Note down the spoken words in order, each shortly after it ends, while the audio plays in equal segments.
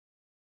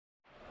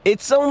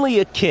It's only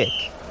a kick,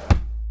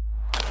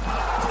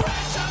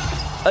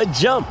 a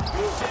jump,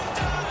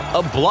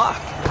 a block.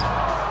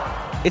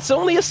 It's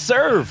only a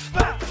serve.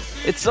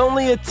 It's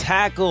only a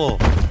tackle,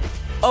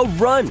 a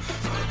run.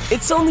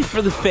 It's only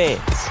for the fans.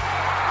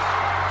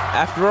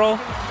 After all,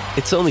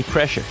 it's only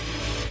pressure.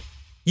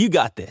 You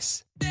got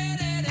this.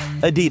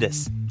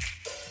 Adidas.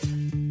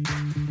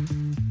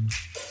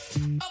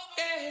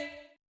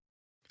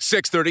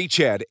 630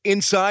 CHED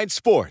Inside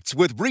Sports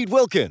with Reed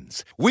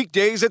Wilkins.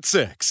 Weekdays at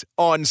 6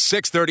 on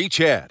 630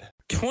 CHED.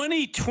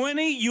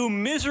 2020, you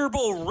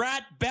miserable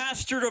rat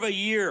bastard of a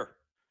year.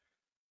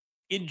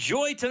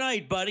 Enjoy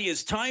tonight, buddy,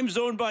 as time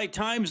zone by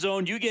time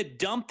zone, you get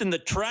dumped in the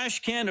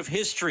trash can of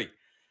history.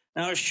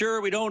 Now,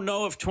 sure, we don't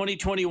know if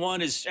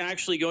 2021 is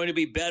actually going to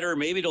be better.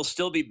 Maybe it'll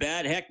still be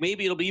bad. Heck,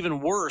 maybe it'll be even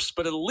worse,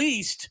 but at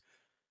least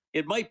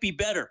it might be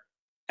better.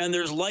 And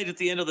there's light at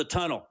the end of the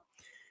tunnel.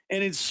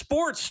 And in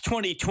sports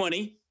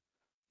 2020,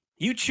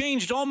 you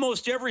changed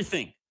almost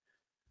everything.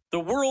 The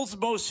world's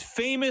most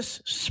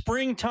famous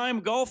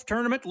springtime golf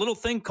tournament, little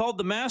thing called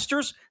the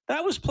Masters,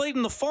 that was played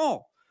in the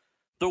fall.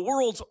 The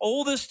world's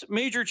oldest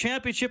major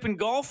championship in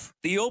golf,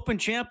 the Open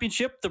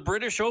Championship, the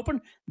British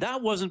Open,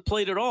 that wasn't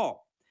played at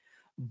all.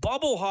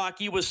 Bubble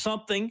hockey was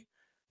something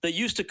that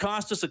used to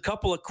cost us a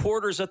couple of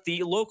quarters at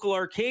the local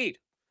arcade.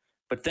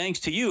 But thanks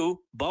to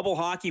you, bubble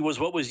hockey was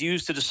what was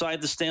used to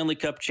decide the Stanley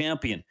Cup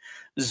champion.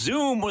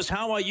 Zoom was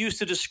how I used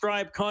to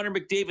describe Connor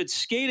McDavid's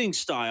skating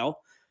style.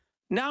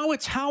 Now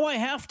it's how I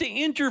have to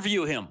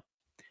interview him.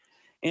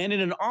 And in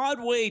an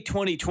odd way,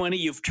 2020,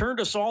 you've turned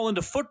us all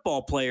into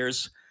football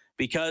players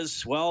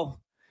because, well,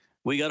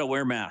 we got to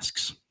wear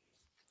masks.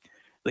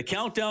 The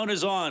countdown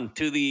is on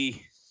to the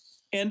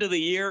end of the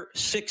year,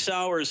 6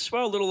 hours,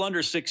 well, a little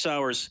under 6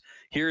 hours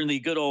here in the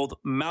good old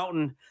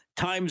Mountain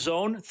Time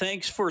Zone.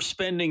 Thanks for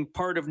spending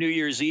part of New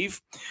Year's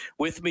Eve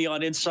with me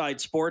on Inside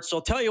Sports.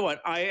 I'll tell you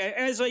what,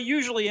 as I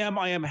usually am,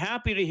 I am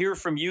happy to hear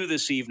from you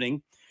this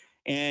evening.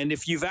 And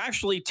if you've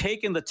actually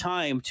taken the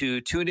time to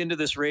tune into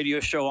this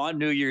radio show on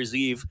New Year's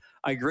Eve,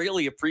 I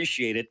greatly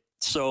appreciate it.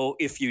 So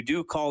if you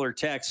do call or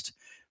text,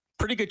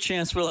 pretty good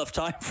chance we'll have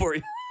time for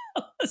you.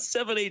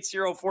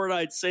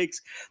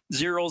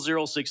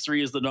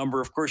 780-496-0063 is the number.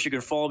 Of course, you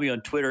can follow me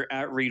on Twitter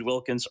at Reed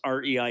Wilkins,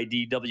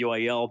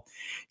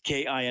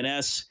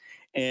 ReidWilkins.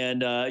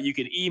 And you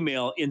can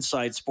email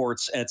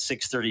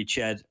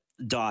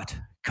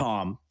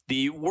insidesports@630ched.com.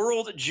 The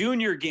World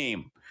Junior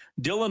Game.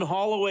 Dylan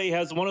Holloway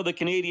has one of the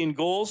Canadian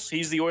goals.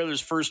 He's the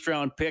Oilers'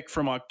 first-round pick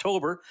from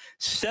October.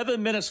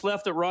 7 minutes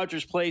left at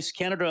Rogers Place.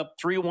 Canada up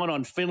 3-1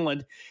 on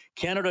Finland.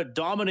 Canada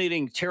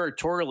dominating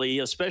territorially,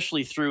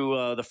 especially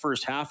through the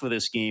first half of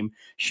this game.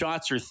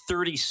 Shots are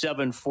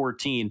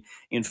 37-14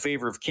 in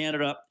favor of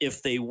Canada.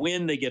 If they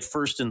win, they get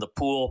first in the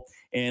pool,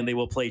 and they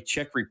will play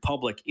Czech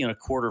Republic in a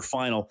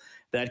quarterfinal.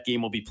 That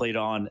game will be played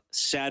on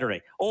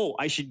Saturday. Oh,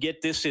 I should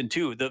get this in,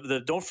 too.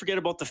 Don't forget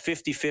about the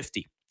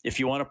 50-50. If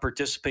you want to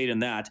participate in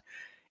that.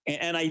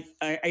 And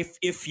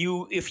if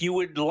you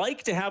would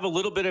like to have a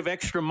little bit of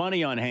extra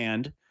money on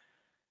hand,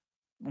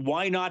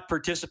 why not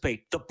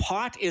participate? The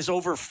pot is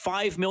over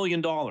 $5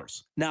 million.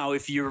 Now,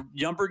 if your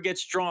number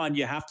gets drawn,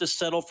 you have to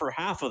settle for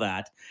half of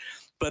that.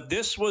 But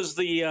this was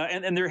the,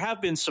 and there have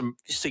been some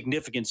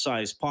significant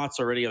size pots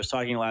already. I was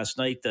talking last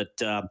night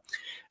that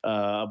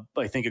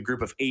I think a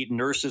group of 8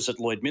 nurses at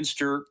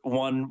Lloydminster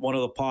won one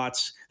of the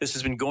pots. This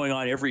has been going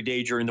on every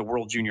day during the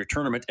World Junior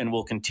Tournament and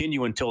will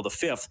continue until the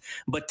 5th.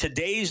 But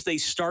today's, they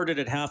started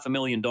at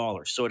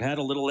 $500,000. So it had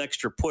a little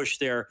extra push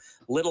there,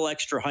 little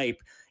extra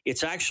hype.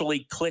 It's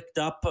actually clicked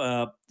up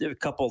a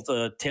couple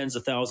tens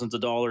of thousands of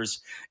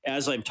dollars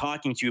as I'm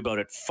talking to you about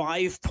it.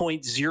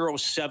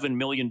 $5.07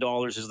 million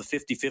is the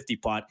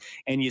 50-50 pot,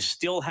 and you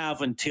still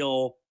have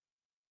until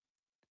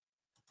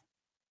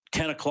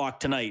 10 o'clock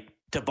tonight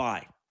to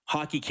buy.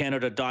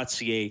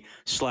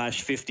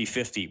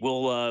 hockeycanada.ca/5050.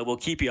 We'll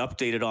keep you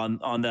updated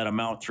on that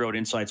amount throughout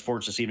Inside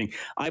Sports this evening.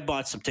 I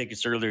bought some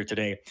tickets earlier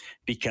today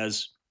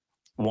because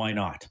why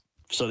not?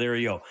 So there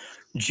you go.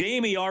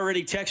 Jamie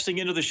already texting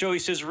into the show. He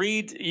says,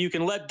 Reed, you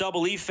can let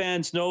Double E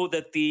fans know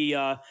that the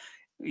and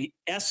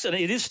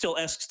it is still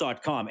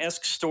esks.com.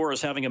 Esks store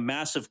is having a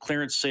massive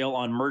clearance sale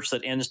on merch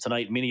that ends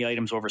tonight. Many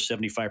items over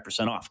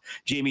 75% off.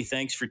 Jamie,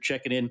 thanks for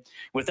checking in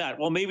with that.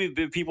 Well, maybe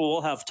people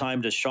will have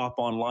time to shop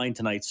online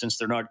tonight since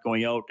they're not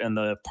going out and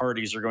the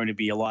parties are going to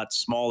be a lot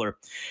smaller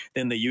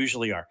than they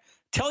usually are.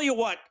 Tell you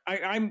what,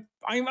 I'm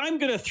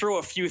going to throw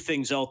a few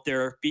things out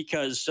there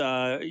because,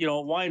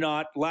 why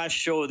not? Last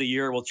show of the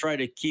year, we'll try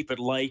to keep it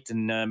light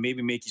and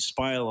maybe make you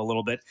smile a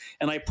little bit.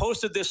 And I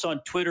posted this on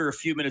Twitter a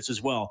few minutes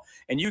as well.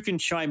 And you can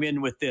chime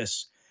in with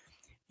this.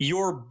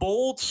 Your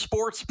bold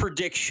sports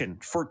prediction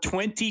for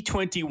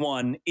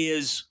 2021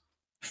 is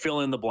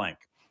fill in the blank.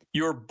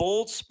 Your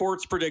bold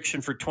sports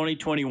prediction for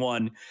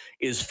 2021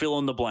 is fill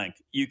in the blank.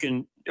 You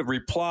can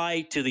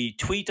reply to the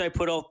tweet I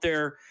put out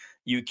there.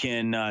 You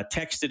can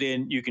text it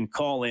in. You can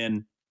call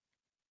in.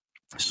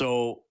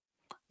 So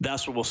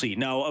that's what we'll see.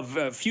 Now,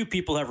 a few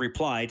people have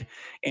replied.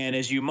 And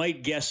as you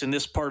might guess in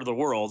this part of the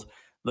world,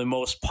 the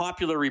most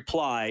popular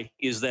reply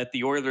is that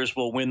the Oilers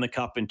will win the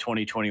Cup in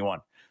 2021.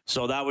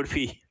 So that would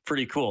be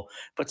pretty cool.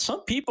 But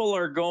some people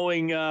are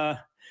going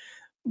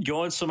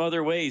some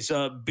other ways.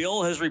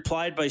 Bill has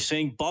replied by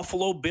saying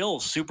Buffalo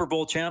Bills, Super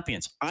Bowl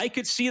champions. I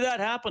could see that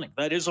happening.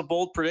 That is a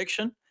bold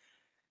prediction.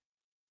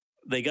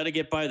 They got to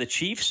get by the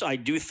Chiefs. I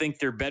do think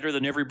they're better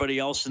than everybody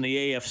else in the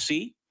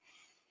AFC.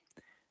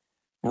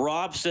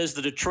 Rob says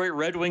the Detroit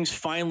Red Wings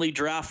finally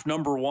draft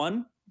number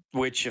 1,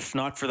 which if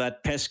not for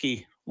that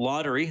pesky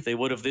lottery, they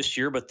would have this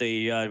year, but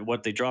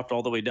they dropped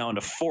all the way down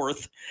to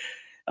 4th.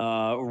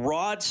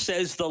 Rod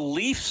says the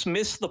Leafs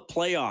missed the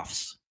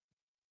playoffs.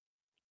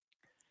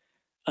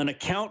 An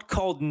account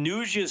called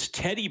Nuja's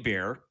Teddy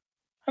Bear.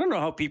 I don't know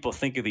how people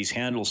think of these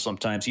handles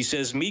sometimes. He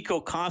says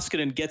Mikko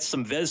Koskinen gets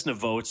some Vezina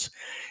votes,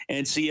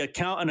 and see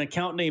an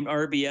account named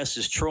RBS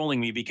is trolling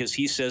me because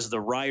he says the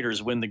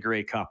Riders win the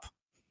Grey Cup.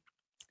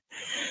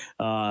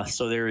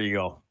 So there you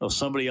go. Well,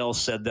 somebody else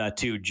said that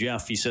too.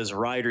 Jeff, he says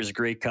Riders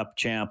Grey Cup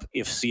champ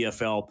if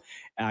CFL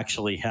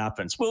actually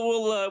happens.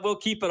 We'll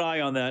keep an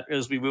eye on that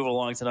as we move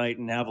along tonight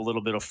and have a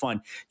little bit of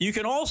fun. You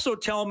can also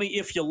tell me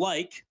if you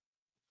like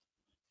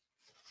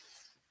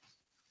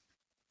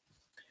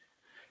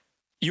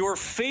your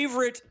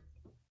favorite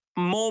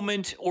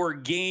moment or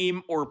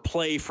game or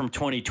play from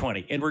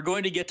 2020. And we're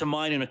going to get to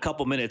mine in a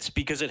couple minutes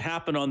because it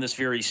happened on this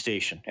very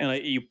station.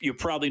 And you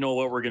probably know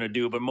what we're going to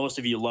do, but most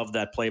of you love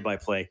that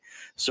play-by-play.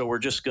 So we're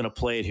just going to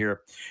play it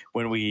here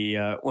when we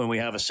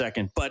have a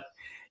second. But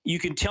you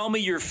can tell me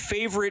your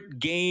favorite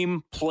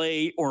game,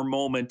 play, or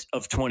moment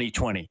of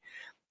 2020.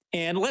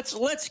 And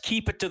let's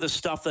keep it to the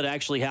stuff that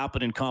actually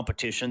happened in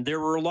competition. There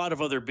were a lot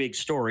of other big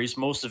stories.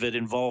 Most of it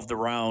involved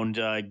around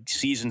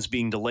seasons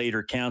being delayed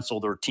or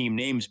canceled or team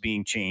names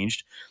being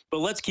changed. But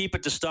let's keep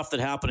it to stuff that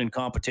happened in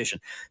competition.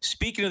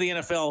 Speaking of the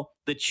NFL,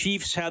 the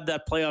Chiefs had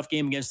that playoff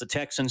game against the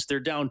Texans. They're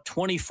down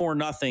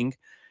 24-0,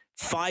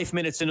 5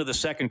 minutes into the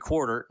second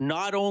quarter.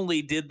 Not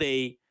only did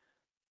they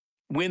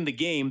win the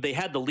game, they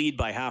had the lead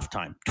by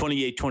halftime,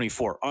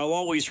 28-24. I'll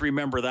always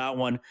remember that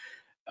one.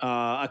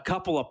 A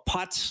couple of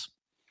putts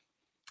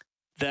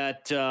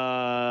that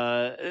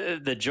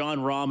John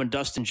Rahm and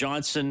Dustin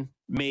Johnson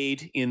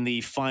made in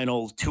the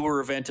final tour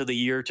event of the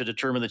year to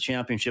determine the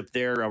championship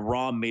there.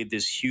 Rahm made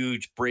this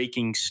huge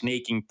breaking,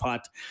 snaking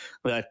putt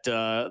that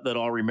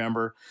I'll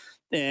remember.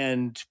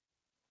 And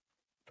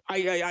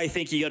I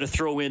think you got to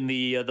throw in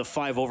the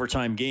 5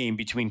 overtime game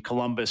between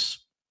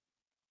Columbus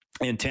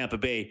and Tampa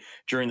Bay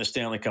during the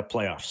Stanley Cup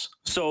playoffs.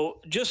 So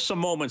just some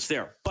moments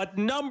there. But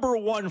number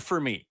one for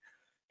me,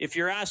 if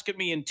you're asking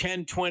me in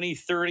 10, 20,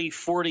 30,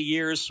 40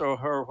 years or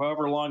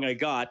however long I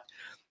got,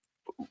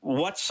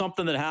 what's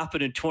something that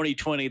happened in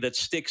 2020 that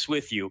sticks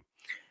with you?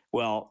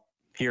 Well,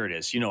 here it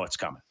is. You know it's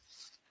coming.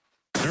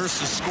 Nurse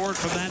has scored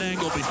from that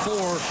angle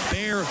before.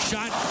 Bear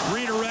shot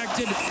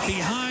redirected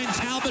behind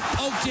Talbot,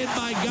 poked in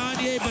by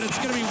Gagne, but it's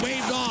going to be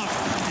waved off.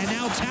 And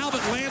now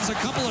Talbot lands a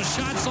couple of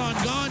shots on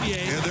Gagne.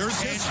 Yeah,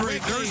 there's history.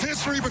 There's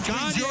history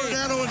between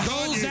Giordano and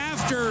Gagne. Goes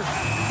after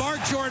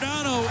Mark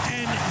Giordano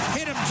and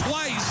hit him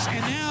twice,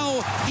 and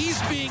now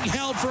he's being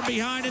held from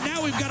behind. And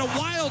now we've got a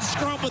wild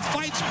scrum with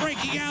fights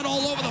breaking out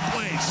all over the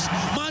place.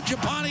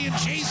 Mangiapane and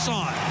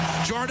Jason.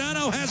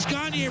 Giordano has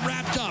Gagne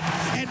wrapped up,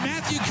 and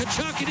Matthew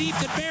Tkachuk and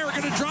Ethan Bear are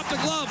going to drop the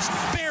gloves.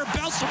 Bear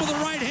belts him with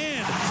the right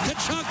hand.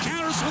 Tkachuk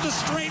counters with a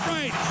straight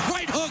right.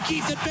 Right hook,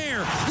 Ethan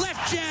Bear.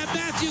 Left jab,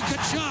 Matthew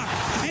Tkachuk.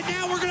 And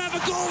now we're going to have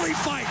a goalie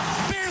fight.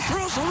 Bear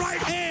throws a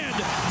right hand.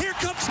 Here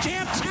comes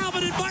Cam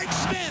Talbot and Mike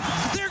Smith.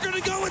 They're going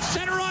to go at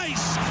center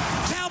ice.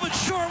 Talbot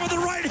short with the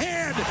right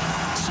hand.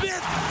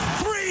 Smith,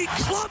 3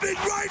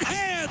 clubbing right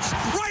hands.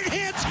 Right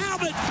hand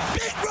Talbot.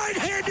 Big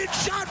right-handed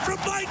shot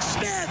from Mike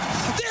Smith.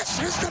 This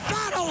is the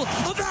battle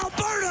of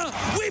Alberta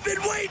we've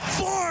been waiting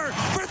for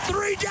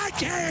 3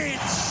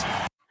 decades.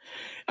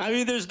 I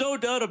mean, there's no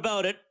doubt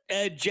about it.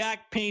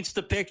 Jack paints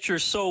the picture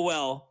so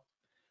well.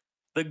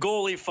 The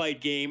goalie fight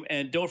game,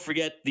 and don't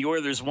forget, the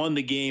Oilers won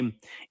the game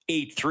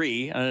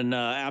 8-3, an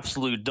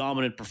absolute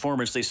dominant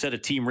performance. They set a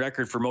team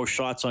record for most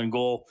shots on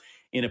goal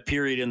in a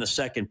period in the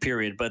second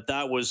period, but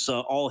that was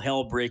all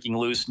hell breaking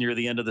loose near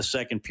the end of the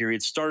second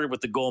period. Started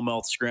with the goal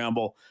mouth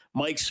scramble.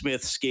 Mike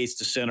Smith skates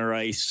to center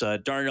ice.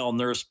 Darnell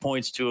Nurse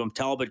points to him.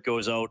 Talbot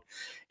goes out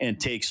and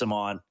takes him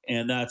on.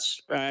 And that's,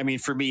 I mean,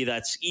 for me,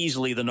 that's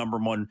easily the number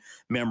one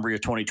memory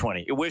of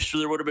 2020. I wish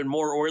there would have been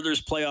more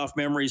Oilers playoff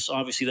memories.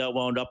 Obviously, that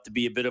wound up to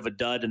be a bit of a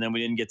dud, and then we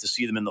didn't get to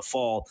see them in the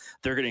fall.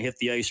 They're going to hit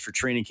the ice for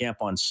training camp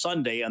on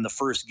Sunday, and the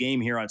first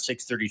game here on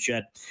 6:30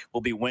 Chet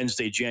will be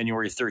Wednesday,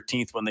 January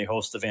 13th, when they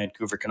host the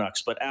Vancouver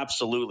Canucks. But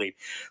absolutely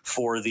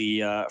for the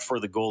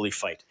goalie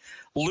fight.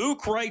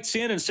 Luke writes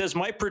in and says,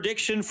 my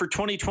prediction for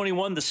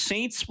 2021, the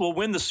Saints will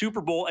win the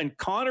Super Bowl, and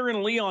Connor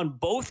and Leon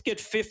both get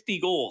 50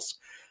 goals.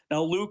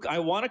 Now, Luke, I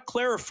want to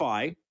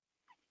clarify.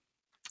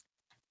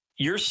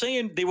 You're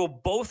saying they will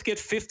both get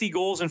 50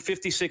 goals in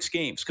 56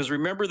 games, because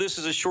remember, this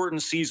is a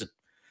shortened season.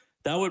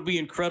 That would be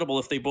incredible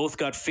if they both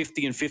got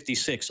 50 and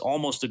 56,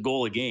 almost a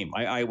goal a game.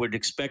 I would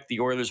expect the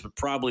Oilers would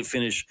probably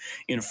finish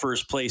in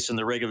first place in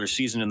the regular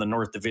season in the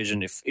North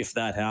Division if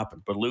that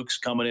happened. But Luke's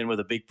coming in with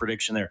a big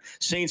prediction there.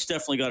 Saints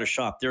definitely got a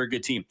shot. They're a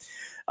good team.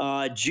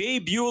 Jay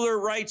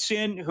Bueller writes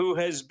in, who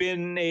has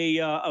been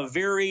a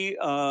very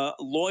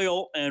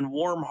loyal and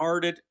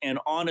warm-hearted and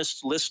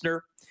honest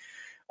listener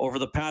over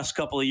the past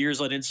couple of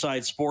years on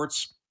Inside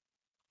Sports.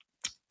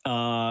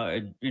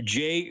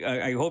 Jay,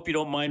 I hope you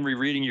don't mind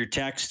rereading your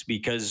text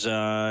because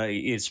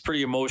it's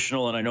pretty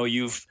emotional, and I know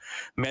you've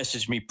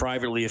messaged me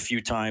privately a few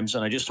times,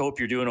 and I just hope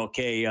you're doing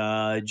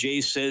okay.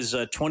 Jay says,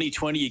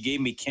 2020, you gave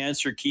me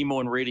cancer, chemo,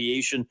 and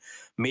radiation,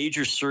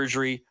 major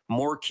surgery,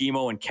 more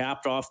chemo, and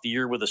capped off the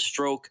year with a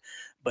stroke.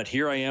 But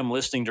here I am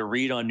listening to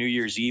Reed on New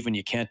Year's Eve, and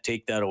you can't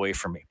take that away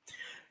from me.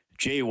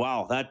 Jay,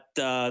 wow,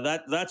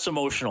 that's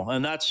emotional,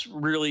 and that's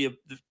really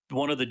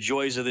one of the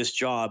joys of this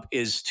job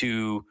is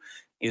to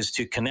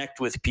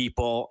connect with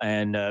people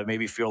and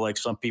maybe feel like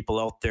some people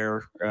out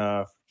there,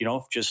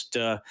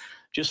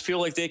 just feel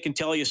like they can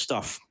tell you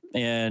stuff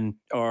and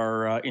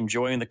are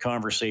enjoying the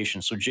conversation.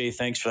 So, Jay,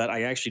 thanks for that.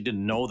 I actually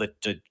didn't know that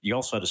you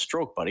also had a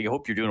stroke, buddy. I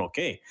hope you're doing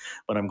okay.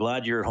 But I'm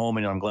glad you're at home,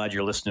 and I'm glad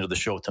you're listening to the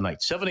show tonight.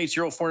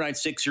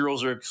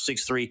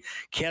 780-496-0063.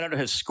 Canada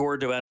has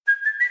scored to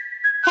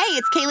Hey,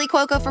 it's Kaylee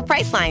Cuoco for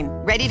Priceline.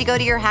 Ready to go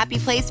to your happy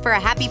place for a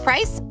happy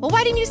price? Well,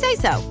 why didn't you say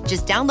so?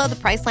 Just download the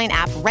Priceline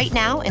app right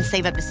now and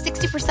save up to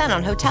 60%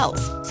 on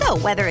hotels. So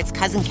whether it's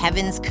Cousin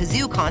Kevin's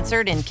Kazoo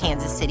Concert in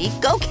Kansas City,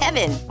 go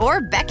Kevin,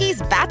 or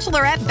Becky's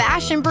Bachelorette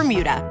Bash in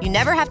Bermuda, you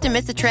never have to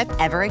miss a trip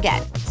ever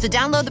again. So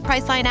download the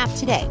Priceline app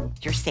today.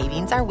 Your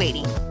savings are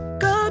waiting.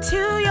 Go to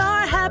your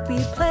happy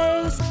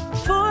place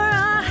for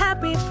a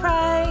happy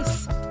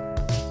price.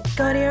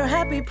 Go to your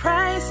happy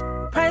price,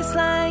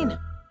 Priceline.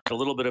 a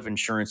little bit of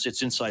insurance.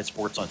 It's Inside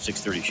Sports on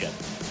 630 CHED.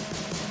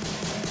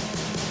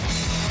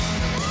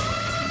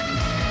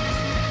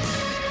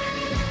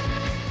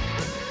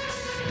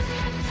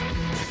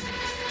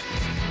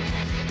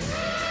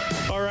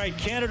 All right,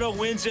 Canada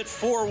wins it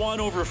 4-1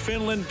 over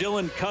Finland.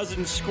 Dylan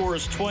Cousins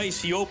scores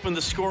twice. He opened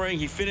the scoring.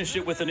 He finished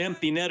it with an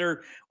empty netter.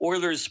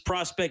 Oilers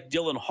prospect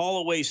Dylan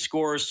Holloway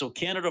scores. So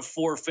Canada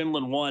 4,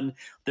 Finland 1.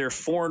 They're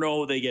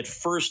 4-0. They get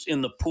first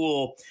in the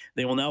pool.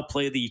 They will now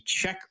play the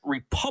Czech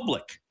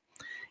Republic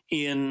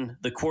in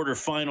the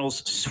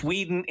quarterfinals.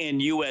 Sweden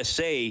and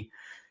USA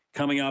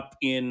coming up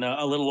in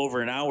a little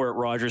over an hour at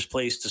Rogers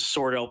Place to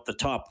sort out the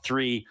top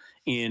three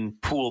in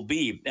Pool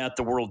B at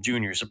the World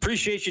Juniors.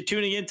 Appreciate you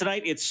tuning in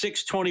tonight. It's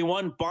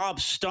 6:21. Bob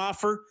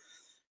Stauffer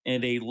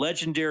and a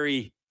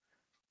legendary,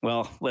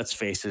 well, let's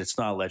face it, it's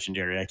not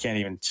legendary. I can't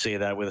even say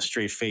that with a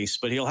straight face,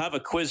 but he'll have a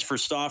quiz for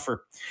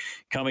Stauffer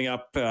coming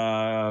up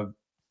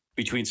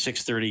between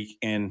 6:30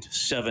 and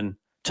 7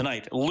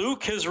 tonight.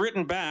 Luke has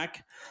written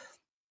back.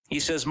 He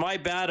says, my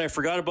bad, I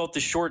forgot about the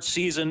short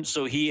season.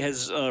 So he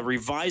has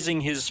revising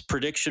his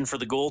prediction for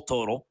the goal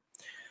total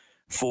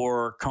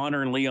for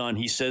Connor and Leon.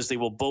 He says they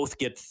will both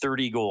get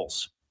 30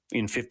 goals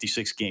in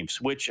 56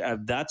 games, which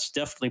that's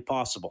definitely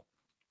possible.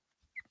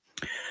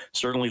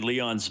 Certainly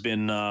Leon's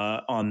been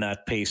on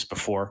that pace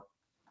before.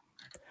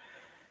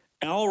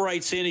 Al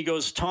writes in, he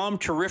goes, Tom,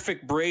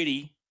 terrific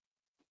Brady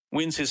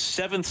wins his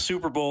 7th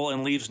Super Bowl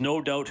and leaves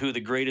no doubt who the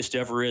greatest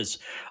ever is.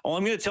 Oh,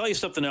 I'm going to tell you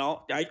something,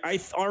 Al. I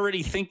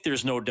already think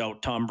there's no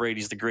doubt Tom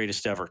Brady's the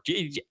greatest ever.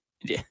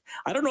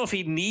 I don't know if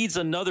he needs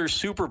another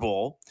Super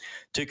Bowl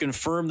to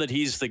confirm that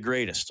he's the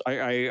greatest.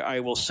 I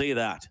will say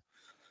that.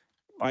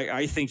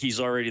 I think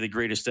he's already the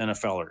greatest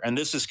NFLer. And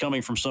this is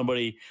coming from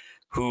somebody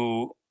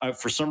who,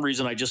 for some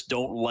reason, I just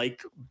don't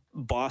like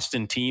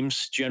Boston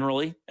teams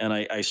generally. And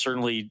I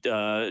certainly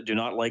do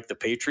not like the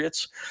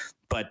Patriots.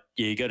 But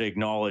you got to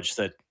acknowledge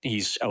that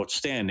he's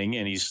outstanding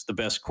and he's the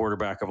best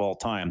quarterback of all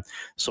time.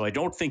 So I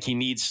don't think he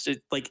needs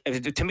to,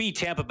 to me,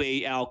 Tampa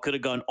Bay, Al, could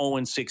have gone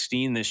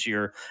 0-16 this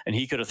year and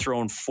he could have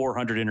thrown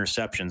 400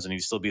 interceptions and he'd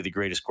still be the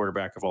greatest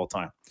quarterback of all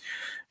time.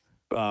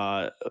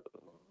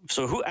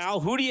 So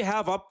who do you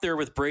have up there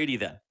with Brady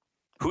then?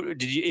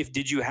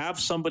 Did you have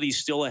somebody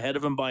still ahead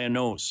of him by a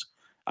nose?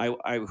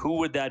 Who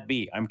would that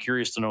be? I'm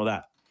curious to know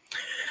that.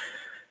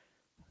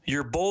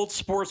 Your bold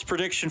sports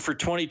prediction for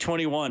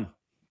 2021.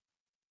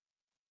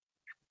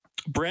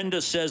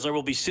 Brenda says, I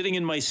will be sitting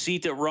in my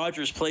seat at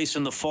Rogers Place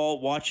in the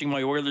fall watching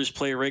my Oilers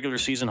play a regular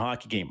season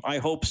hockey game. I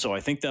hope so. I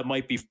think that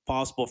might be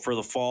possible for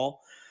the fall.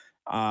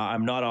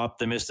 I'm not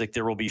optimistic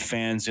there will be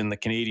fans in the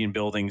Canadian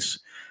buildings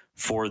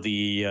for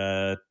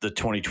the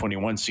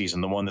 2021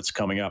 season, the one that's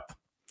coming up.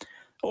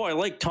 Oh, I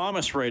like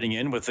Thomas writing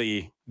in with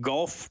a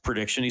golf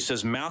prediction. He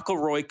says,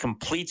 McIlroy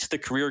completes the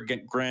career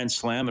Grand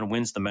Slam and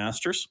wins the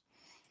Masters.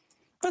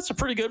 That's a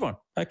pretty good one.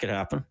 That could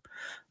happen.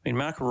 I mean,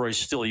 McIlroy's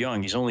still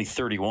young. He's only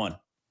 31.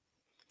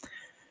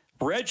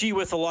 Reggie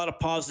with a lot of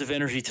positive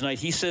energy tonight.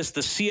 He says the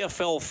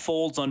CFL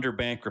folds under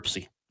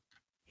bankruptcy.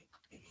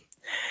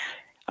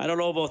 I don't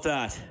know about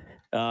that.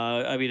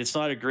 I mean, it's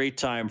not a great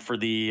time for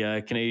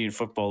the Canadian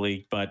Football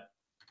League, but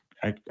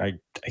I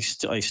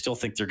still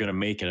think they're going to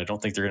make it. I don't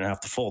think they're going to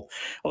have to fold.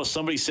 Oh,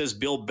 somebody says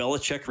Bill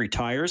Belichick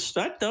retires.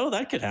 That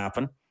could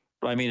happen.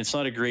 I mean, it's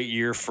not a great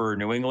year for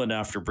New England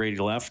after Brady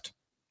left.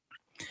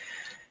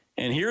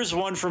 And here's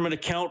one from an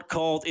account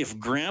called If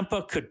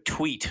Grandpa Could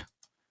Tweet.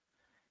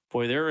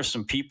 Boy, there are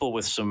some people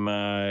with some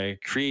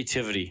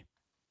creativity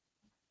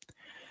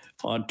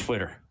on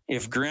Twitter.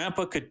 If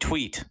Grandpa Could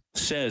Tweet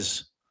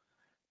says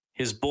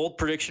his bold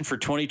prediction for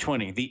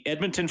 2020, the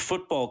Edmonton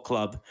Football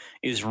Club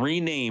is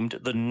renamed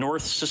the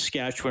North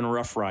Saskatchewan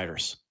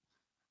Roughriders.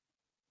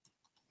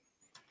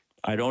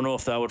 I don't know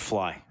if that would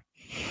fly.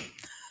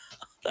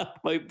 That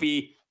might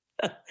be...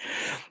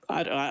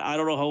 I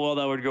don't know how well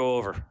that would go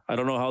over. I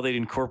don't know how they'd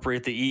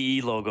incorporate the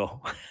EE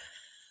logo.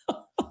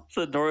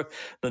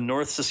 The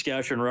North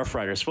Saskatchewan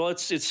Roughriders. Well,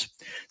 it's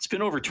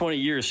been over 20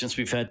 years since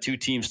we've had two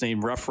teams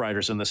named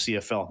Roughriders in the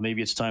CFL.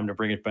 Maybe it's time to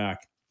bring it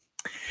back.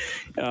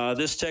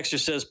 This texter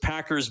says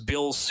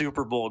Packers-Bills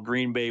Super Bowl,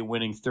 Green Bay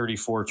winning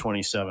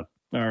 34-27.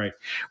 All right.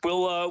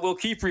 We'll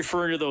keep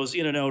referring to those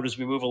in and out as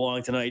we move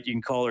along tonight. You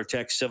can call or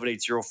text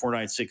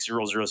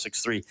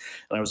 780-496-0063. And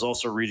I was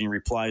also reading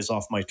replies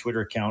off my Twitter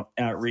account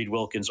at Reid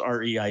Wilkins,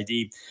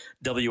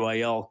 ReidWilkins.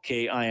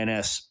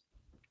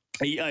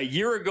 A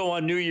year ago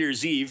on New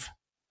Year's Eve,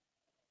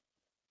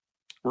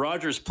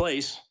 Rogers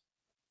Place,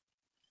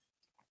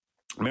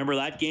 remember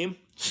that game?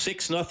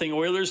 6-0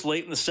 Oilers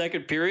late in the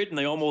second period, and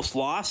they almost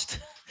lost.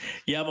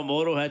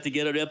 Yamamoto had to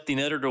get an empty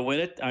netter to win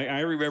it. I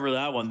remember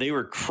that one. They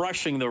were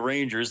crushing the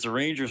Rangers. The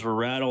Rangers were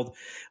rattled.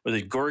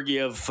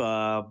 Georgiev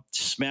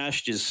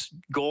smashed his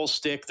goal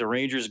stick. The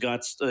Rangers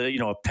got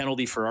a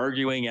penalty for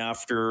arguing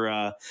after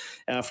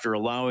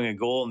allowing a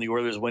goal, and the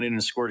Oilers went in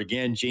and scored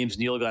again. James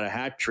Neal got a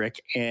hat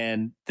trick,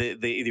 and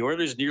the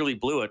Oilers nearly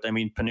blew it. I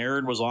mean,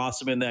 Panarin was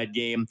awesome in that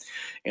game,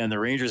 and the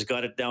Rangers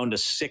got it down to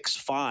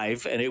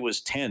 6-5, and it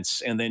was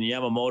tense. And then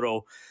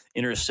Yamamoto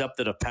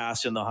intercepted a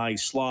pass in the high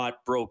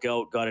slot, broke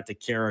out, got it to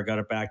Kara, got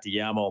it back to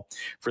Yamo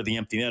for the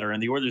empty netter.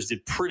 And the Oilers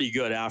did pretty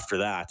good after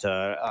that.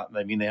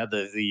 I mean, they had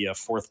the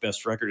fourth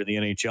best record in the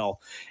NHL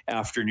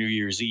after New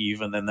Year's Eve,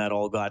 and then that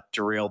all got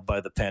derailed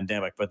by the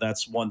pandemic. But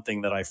that's one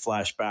thing that I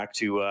flashed back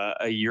to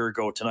a year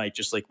ago tonight,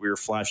 just like we were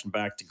flashing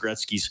back to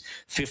Gretzky's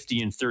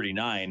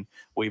 50-39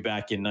 way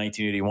back in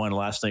 1981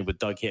 last night with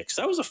Doug Hicks.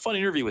 That was a fun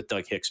interview with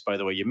Doug Hicks, by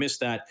the way. You missed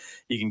that,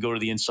 you can go to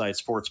the Inside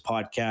Sports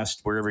podcast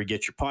wherever you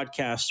get your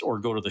podcasts, or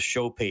go to the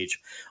show page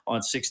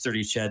on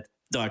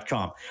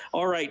 630ched.com.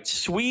 All right,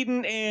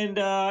 Sweden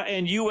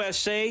and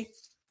USA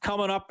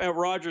coming up at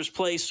Rogers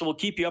Place, so we'll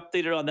keep you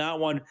updated on that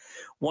one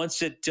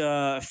once it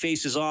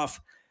faces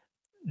off.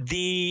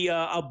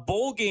 A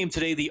bowl game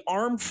today, the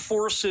Armed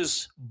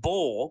Forces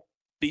Bowl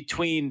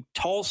between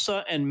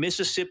Tulsa and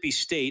Mississippi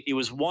State. It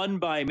was won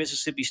by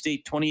Mississippi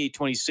State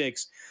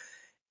 28-26.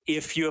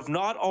 If you have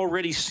not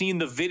already seen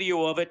the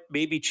video of it,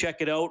 maybe check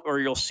it out, or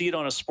you'll see it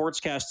on a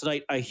sportscast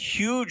tonight. A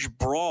huge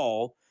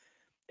brawl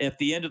at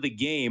the end of the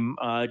game.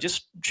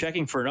 Just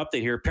checking for an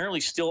update here.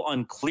 Apparently still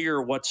unclear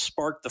what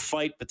sparked the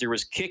fight, but there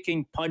was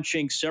kicking,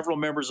 punching, several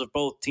members of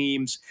both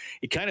teams.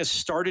 It kind of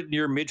started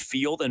near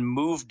midfield and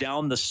moved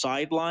down the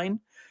sideline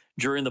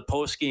during the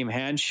post-game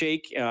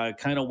handshake.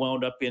 Kind of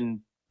wound up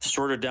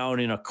sort of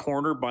down in a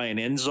corner by an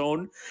end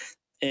zone.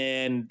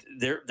 And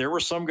there were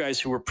some guys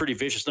who were pretty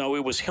vicious. Now,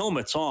 it was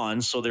helmets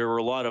on, so there were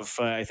a lot of,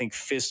 I think,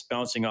 fists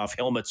bouncing off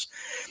helmets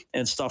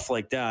and stuff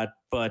like that.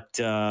 But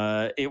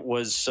it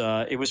was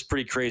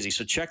pretty crazy.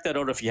 So check that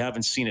out if you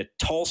haven't seen it.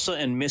 Tulsa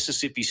and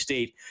Mississippi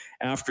State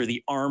after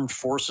the Armed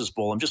Forces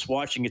Bowl. I'm just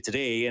watching it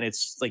today, and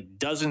it's like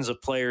dozens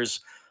of players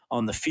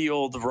on the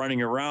field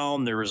running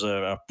around. There was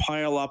a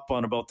pile up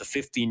on about the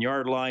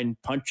 15-yard line,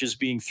 punches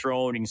being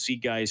thrown. You can see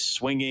guys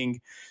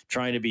swinging,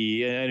 trying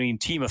to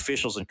team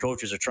officials and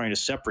coaches are trying to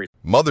separate.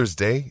 Mother's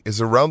Day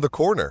is around the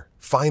corner.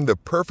 Find the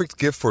perfect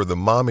gift for the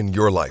mom in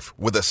your life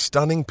with a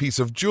stunning piece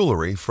of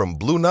jewelry from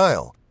Blue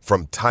Nile.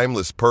 From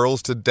timeless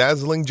pearls to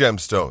dazzling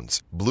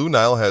gemstones, Blue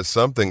Nile has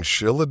something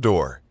she'll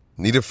adore.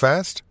 Need it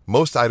fast?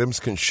 Most items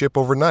can ship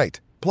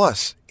overnight.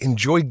 Plus,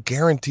 enjoy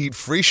guaranteed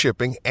free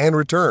shipping and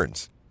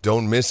returns.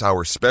 Don't miss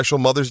our special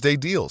Mother's Day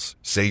deals.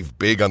 Save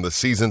big on the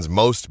season's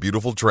most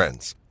beautiful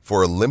trends.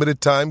 For a limited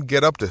time,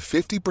 get up to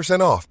 50%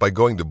 off by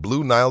going to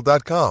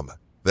BlueNile.com.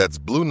 That's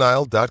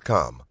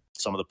BlueNile.com.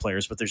 Some of the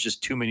players, but there's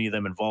just too many of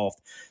them involved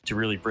to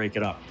really break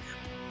it up.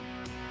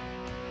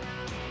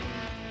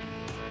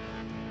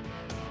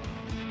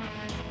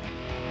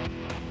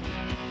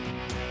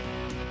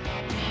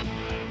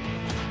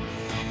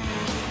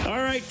 All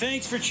right,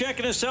 thanks for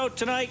checking us out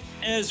tonight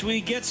as we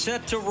get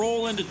set to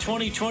roll into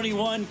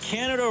 2021.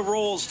 Canada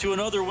rolls to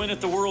another win at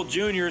the World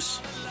Juniors,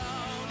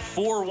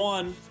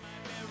 4-1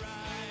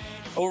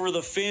 over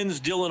the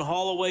Finns. Dylan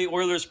Holloway,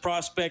 Oilers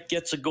prospect,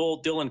 gets a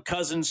goal. Dylan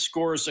Cousins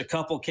scores a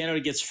couple. Canada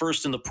gets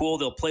first in the pool.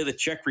 They'll play the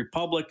Czech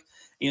Republic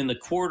in the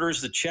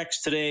quarters. The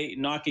Czechs today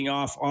knocking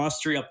off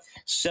Austria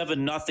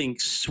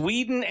 7-0.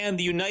 Sweden and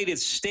the United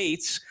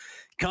States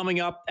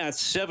coming up at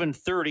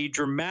 7:30.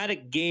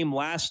 Dramatic game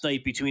last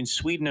night between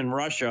Sweden and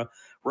Russia.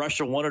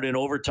 Russia won it in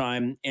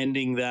overtime,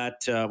 ending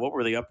that, what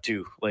were they up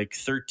to? Like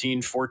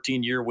 13,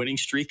 14-year winning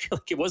streak?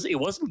 Like it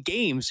wasn't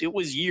games, it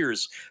was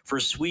years for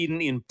Sweden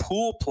in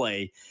pool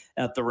play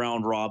at the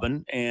round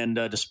robin. And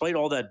despite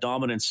all that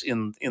dominance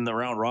in the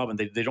round robin,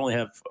 they'd only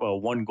have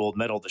one gold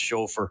medal to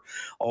show for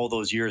all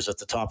those years at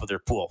the top of their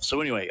pool. So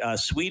anyway,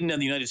 Sweden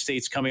and the United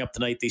States coming up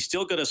tonight. They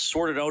still got to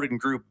sort it out in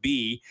Group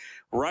B.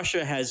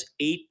 Russia has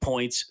 8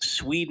 points,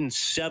 Sweden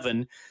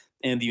 7,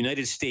 and the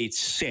United States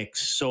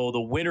 6. So the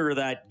winner of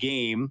that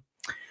game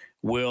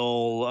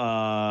will,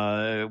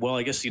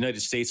 I guess the United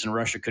States and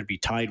Russia could be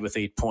tied with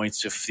 8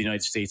 points if the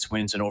United States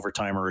wins in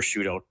overtime or a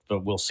shootout.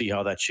 But we'll see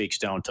how that shakes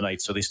down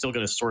tonight. So they still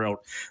got to sort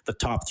out the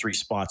top 3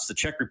 spots. The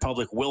Czech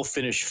Republic will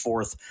finish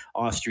 4th.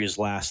 Austria's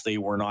last. They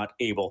were not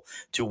able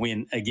to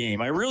win a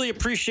game. I really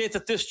appreciate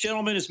that this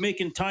gentleman is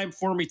making time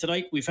for me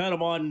tonight. We've had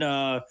him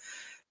on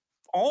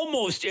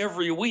almost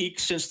every week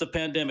since the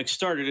pandemic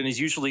started, and he's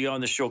usually on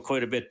the show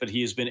quite a bit, but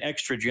he has been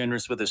extra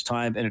generous with his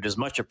time, and it is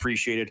much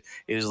appreciated.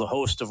 It is the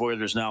host of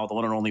Oilers Now, the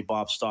one and only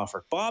Bob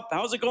Stauffer. Bob,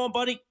 how's it going,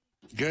 buddy?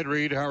 Good,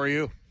 Reed. How are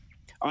you?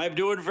 I'm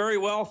doing very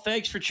well.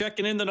 Thanks for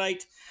checking in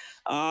tonight.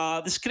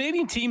 This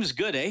Canadian team is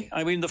good, eh?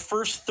 I mean, the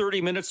first 30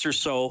 minutes or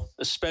so,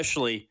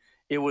 especially,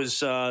 it was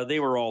they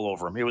were all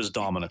over him. It was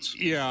dominance.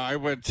 Yeah, I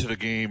went to the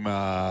game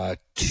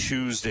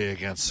Tuesday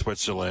against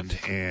Switzerland,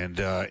 and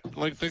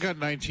they got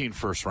 19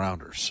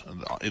 first-rounders,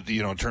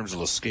 in terms of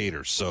the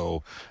skaters.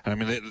 So, I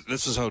mean,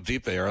 this is how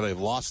deep they are. They've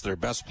lost their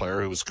best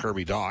player, who was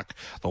Kirby Dach,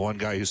 the one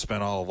guy who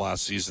spent all of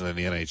last season in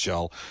the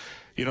NHL.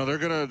 They're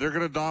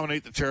gonna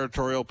dominate the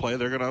territorial play.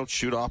 They're gonna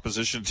outshoot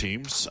opposition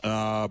teams.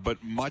 But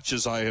much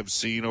as I have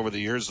seen over the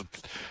years,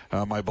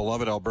 my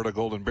beloved Alberta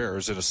Golden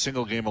Bears, in a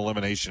single game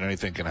elimination,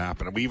 anything can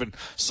happen. And we even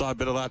saw a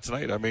bit of that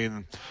tonight. I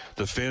mean,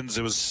 the Finns,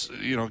 it was,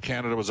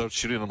 Canada was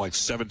outshooting them like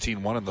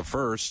 17-1 in the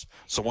first.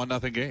 So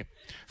 1-0 game.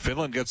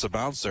 Finland gets a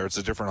bounce there. It's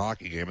a different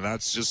hockey game. And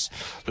that's just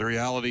the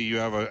reality. You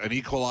have an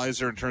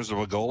equalizer in terms of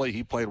a goalie.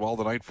 He played well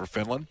tonight for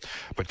Finland.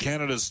 But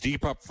Canada's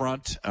deep up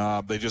front.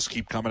 They just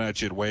keep coming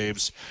at you in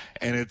waves.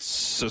 And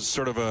it's a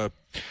sort of a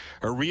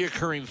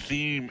reoccurring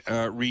theme,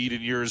 Reed,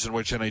 in years in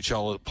which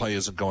NHL play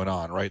isn't going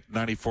on, right?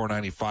 94,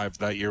 95,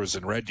 that year was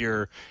in Red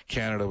Deer.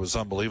 Canada was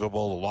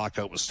unbelievable. The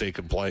lockout was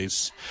taking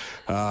place.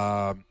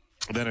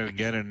 Then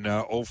again in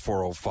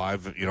 04,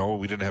 05,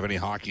 we didn't have any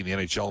hockey in the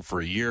NHL for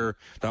a year.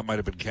 That might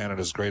have been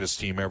Canada's greatest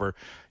team ever.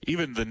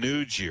 Even the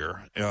Nuge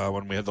year,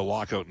 when we had the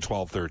lockout in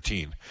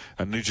 12-13,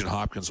 Nugent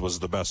Hopkins was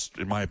the best,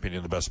 in my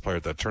opinion, the best player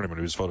at that tournament.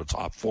 He was voted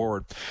top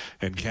forward.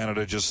 And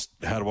Canada just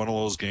had one of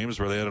those games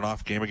where they had an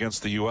off game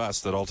against the U.S.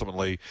 that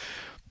ultimately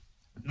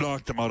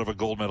knocked them out of a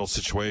gold medal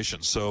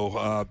situation.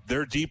 So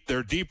they're deep.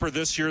 They're deeper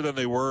this year than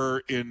they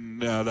were in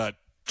that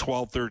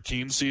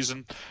 12-13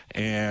 season.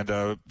 And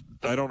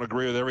I don't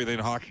agree with everything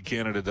Hockey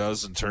Canada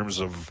does in terms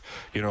of,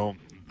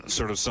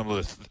 sort of some of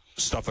the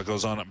stuff that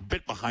goes on a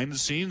bit behind the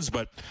scenes,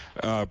 but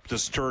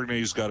this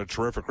Tournay's got a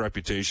terrific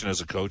reputation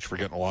as a coach for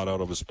getting a lot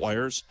out of his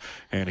players,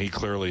 and he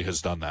clearly has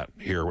done that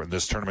here in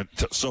this tournament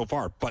so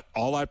far. But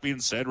all that being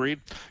said, Reed,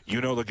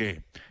 the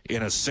game.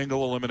 In a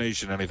single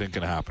elimination, anything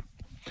can happen.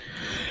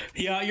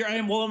 Yeah,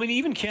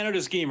 even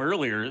Canada's game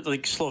earlier,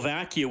 like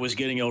Slovakia was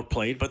getting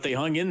outplayed, but they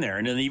hung in there.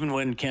 And then even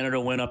when Canada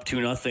went up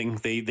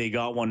 2-0, they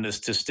got one to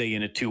stay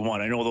in at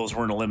 2-1. I know those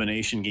weren't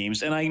elimination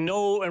games. And I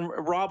know, and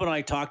Rob and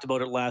I talked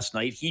about it last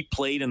night, he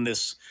played in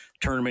this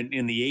tournament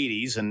in the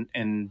 80s,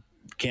 and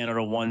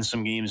Canada won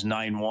some games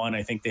 9-1.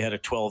 I think they had a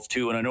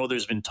 12-2. And I know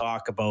there's been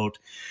talk about,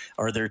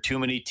 are there too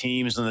many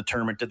teams in the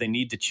tournament? Do they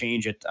need to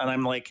change it? And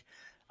I'm like,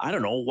 I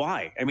don't know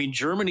why. I mean,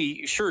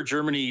 Germany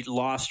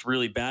lost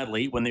really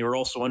badly when they were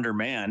also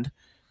undermanned.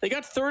 They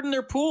got third in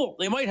their pool.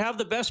 They might have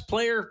the best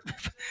player,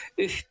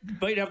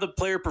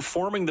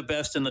 performing the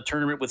best in the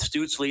tournament with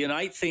Stützle. And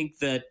I think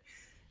that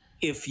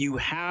if you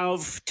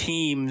have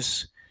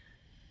teams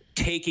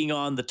taking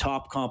on the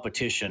top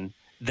competition,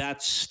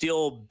 that's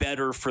still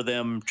better for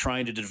them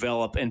trying to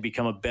develop and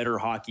become a better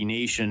hockey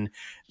nation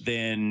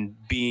than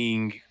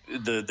being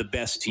the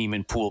best team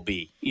in Pool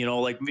B.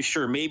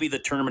 Sure, maybe the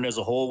tournament as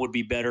a whole would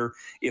be better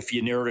if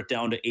you narrowed it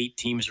down to 8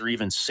 teams or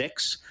even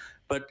 6.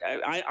 But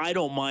I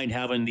don't mind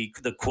having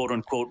the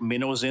quote-unquote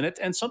minnows in it.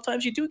 And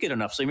sometimes you do get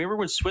enough. So remember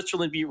when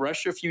Switzerland beat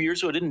Russia a few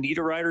years ago, didn't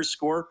Niederreiter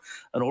score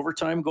an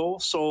overtime goal?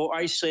 So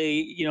I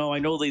say, I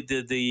know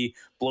the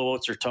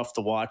blowouts are tough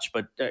to watch,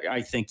 but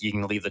I think you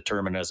can leave the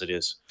tournament as it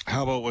is.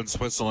 How about when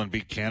Switzerland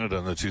beat Canada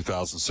in the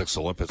 2006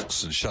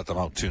 Olympics and shut them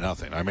out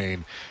 2-0? I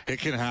mean, it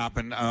can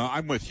happen.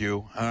 I'm with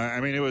you.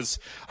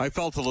 I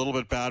felt a little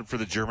bit bad for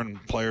the German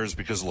players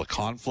because of the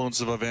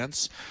confluence of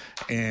events.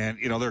 And,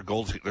 their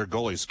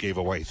goalies gave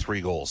away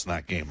 3 goals in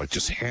that game, but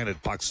just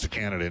handed pucks to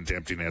Canada into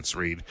empty nets,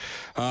 Reed.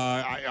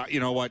 You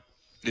know what?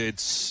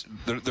 It's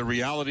the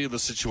reality of the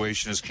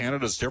situation is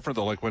Canada's different,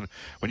 though. Like when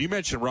you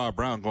mentioned Rob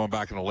Brown going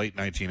back in the late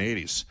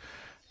 1980s,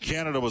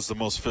 Canada was the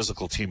most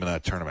physical team in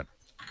that tournament.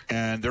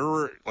 And there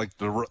were, like,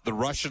 the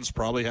Russians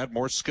probably had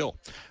more skill,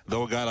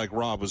 though a guy like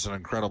Rob was an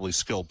incredibly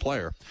skilled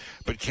player.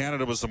 But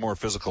Canada was the more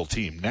physical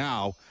team.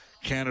 Now,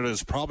 Canada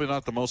is probably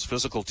not the most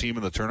physical team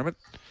in the tournament,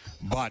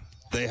 but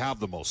they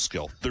have the most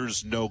skill.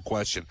 There's no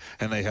question.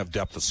 And they have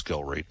depth of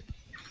skill, Reed.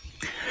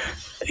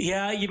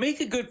 Yeah, you make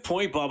a good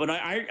point, Bob. And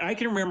I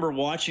can remember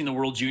watching the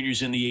World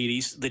Juniors in the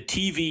 80s. The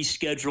TV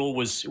schedule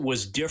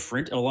was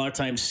different. A lot of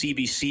times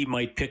CBC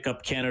might pick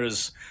up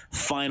Canada's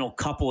final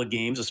couple of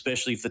games,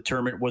 especially if the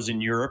tournament was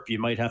in Europe. You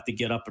might have to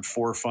get up at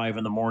 4 or 5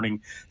 in the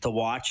morning to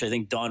watch. I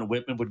think Don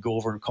Whitman would go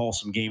over and call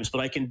some games.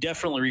 But I can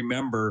definitely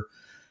remember,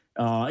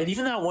 and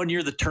even that one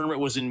year the tournament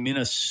was in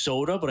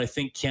Minnesota, but I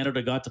think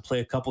Canada got to play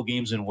a couple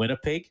games in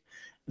Winnipeg.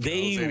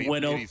 They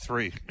went out.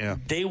 83, yeah.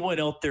 They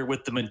went out there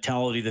with the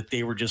mentality that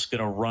they were just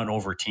going to run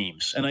over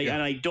teams, and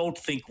I don't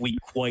think we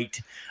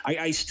quite.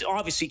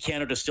 Obviously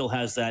Canada still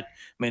has that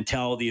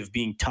mentality of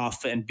being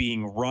tough and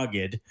being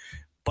rugged,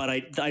 but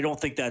I don't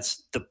think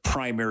that's the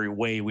primary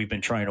way we've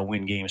been trying to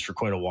win games for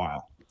quite a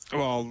while.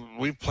 Well,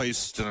 we've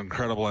placed an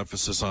incredible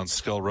emphasis on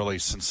skill really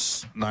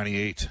since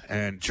 '98,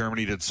 and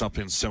Germany did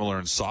something similar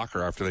in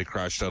soccer after they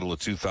crashed out of the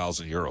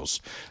 2000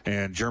 Euros.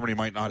 And Germany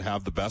might not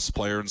have the best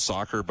player in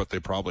soccer, but they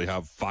probably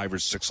have 5 or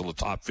 6 of the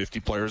top 50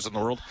 players in the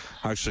world.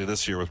 Actually,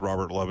 this year with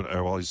Robert Levin,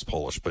 well, he's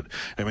Polish, but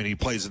I mean, he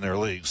plays in their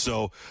league.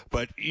 So,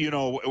 but you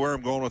know, where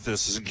I'm going with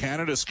this is in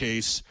Canada's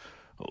case,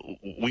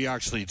 we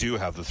actually do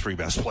have the 3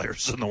 best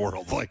players in the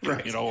world. Like,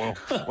 right. You know,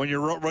 when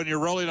you're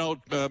rolling out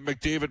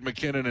McDavid,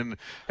 McKinnon,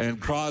 and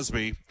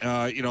Crosby,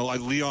 you know, like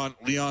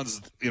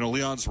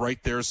Leon's right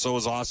there. So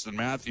is Austin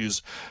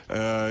Matthews.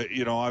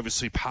 You know,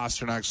 obviously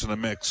Pasternak's in the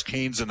mix,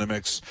 Kane's in the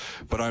mix,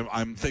 but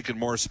I'm thinking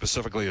more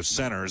specifically of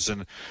centers.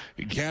 And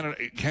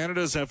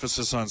Canada's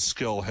emphasis on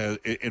skill has,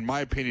 in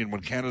my opinion,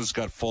 when Canada's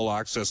got full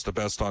access to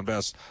best on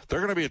best, they're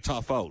going to be a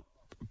tough out.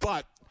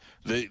 But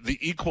the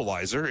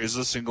equalizer is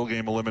a single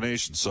game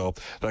elimination, so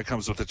that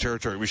comes with the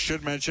territory. We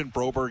should mention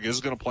Broberg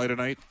is going to play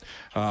tonight.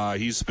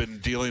 He's been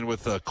dealing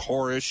with a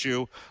core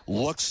issue.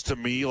 Looks to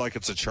me like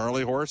it's a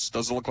Charlie horse.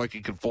 Doesn't look like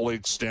he can fully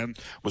extend.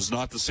 Was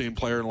not the same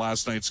player in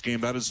last night's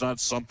game. That is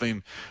not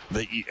something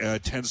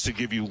that tends to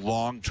give you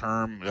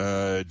long-term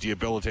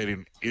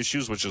debilitating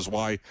issues, which is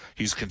why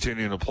he's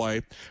continuing to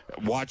play.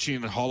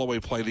 Watching Holloway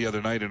play the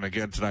other night and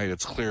again tonight,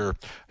 it's clear,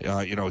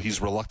 you know,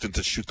 he's reluctant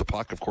to shoot the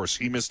puck. Of course,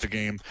 he missed a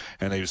game,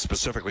 and they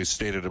specifically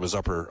stated it was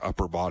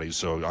upper body,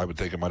 so I would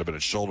think it might have been a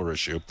shoulder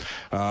issue.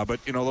 But,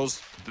 you know,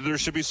 there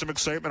should be some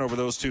excitement over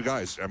those 2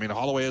 guys. I mean,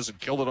 Holloway hasn't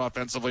killed it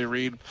offensively,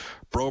 Reed.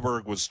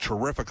 Broberg was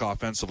terrific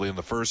offensively in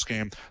the first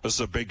game. This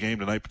is a big game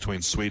tonight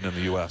between Sweden and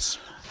the U.S.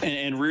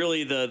 And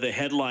really the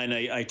headline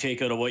I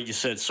take out of what you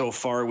said so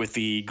far with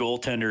the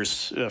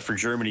goaltenders for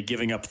Germany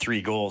giving up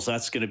 3 goals,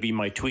 that's going to be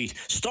my tweet.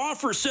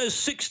 Stauffer says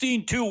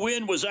 16-2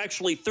 win was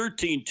actually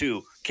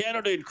 13-2.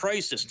 Canada in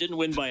crisis, didn't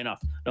win by enough.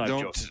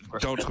 No,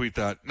 don't tweet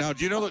that. Now,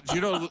 do you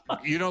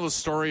know the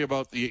story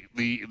about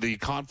the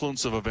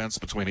confluence of events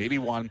between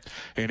 81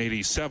 and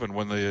 87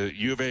 when the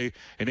U of A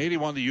in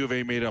 81 the U of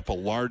A made up a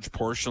large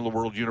portion of the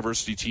World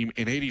University team.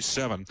 In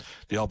 87,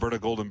 the Alberta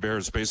Golden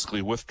Bears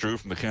basically withdrew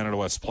from the Canada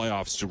West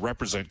playoffs to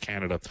represent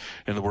Canada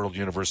in the World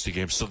University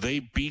Games. So they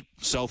beat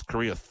South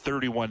Korea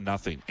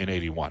 31-0 in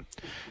 81.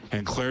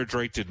 And Claire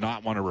Drake did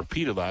not want a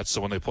repeat of that,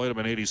 so when they played them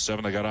in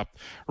 87, they got up,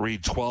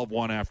 Reed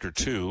 12-1 after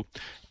 2,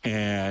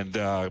 and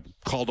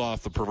called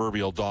off the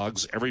proverbial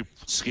dogs. Every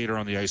skater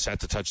on the ice had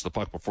to touch the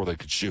puck before they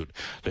could shoot.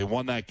 They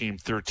won that game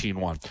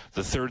 13-1.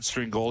 The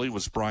third-string goalie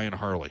was Brian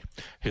Harley.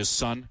 His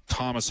son,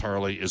 Thomas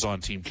Harley, is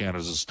on Team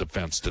Canada's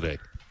defense today.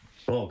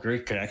 Oh,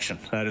 great connection.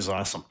 That is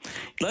awesome.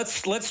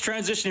 Let's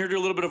transition here to a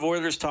little bit of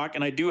Oilers talk,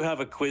 and I do have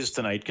a quiz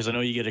tonight because I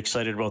know you get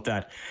excited about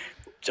that.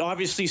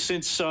 Obviously,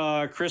 since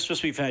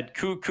Christmas, we've had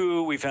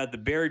Cuckoo, we've had the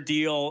Bear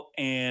deal,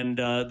 and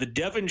the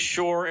Devon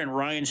Shore and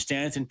Ryan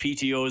Stanton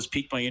PTO has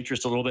piqued my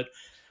interest a little bit,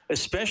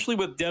 especially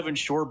with Devon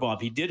Shore,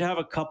 Bob. He did have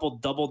a couple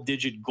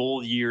double-digit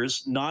goal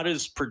years, not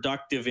as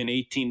productive in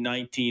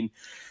 18-19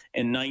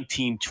 and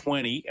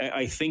 19-20.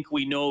 I think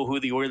we know who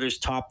the Oilers'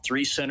 top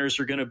 3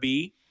 centers are going to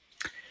be.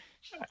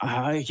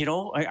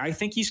 I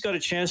think he's got a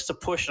chance to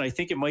push, and I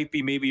think it might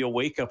be maybe a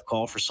wake-up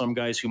call for some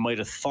guys who might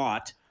have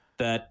thought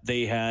that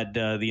they had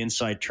the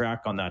inside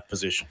track on that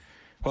position.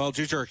 Well,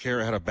 Jujhar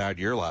Khaira had a bad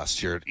year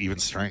last year at even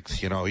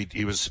strength. You know,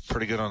 he was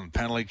pretty good on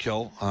penalty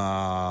kill.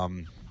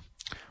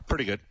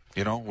 Pretty good.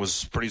 You know,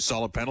 was pretty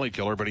solid penalty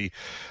killer, but he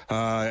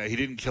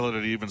didn't kill it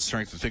at even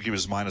strength. I think he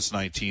was minus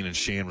 19 and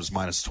Shane was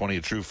minus 20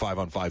 in true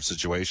 5-on-5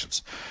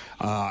 situations.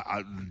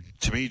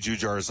 To me,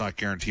 Jujhar is not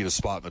guaranteed a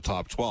spot in the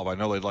top 12. I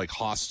know they'd like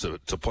Haas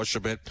to push a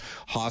bit.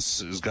 Haas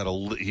he's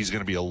going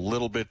to be a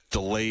little bit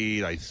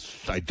delayed.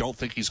 I don't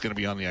think he's going to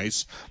be on the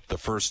ice the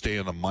first day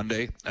on the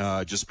Monday,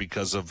 just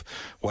because of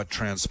what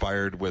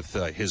transpired with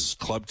his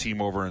club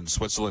team over in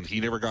Switzerland. He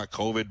never got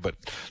COVID, but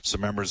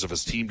some members of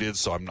his team did,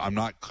 so I'm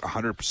not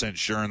 100%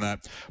 sure on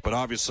that. But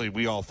obviously,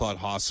 we all thought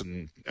Haas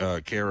and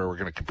Khaira were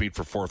going to compete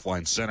for fourth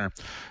line center,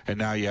 and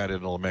now you add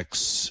in the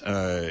mix.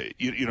 And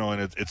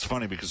it's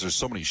funny because there's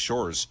so many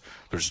Shores.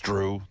 There's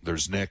Drew,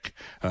 there's Nick.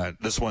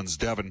 This one's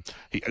Devon.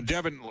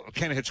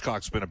 Ken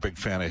Hitchcock's been a big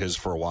fan of his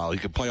for a while. He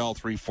can play all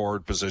 3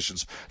 forward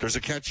positions. There's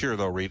a catch here,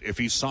 though, Reed. If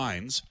he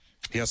signs,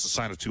 he has to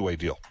sign a 2-way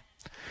deal.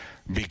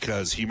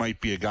 because he might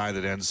be a guy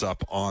that ends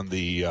up on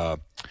the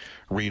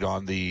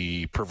on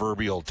the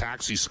proverbial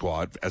taxi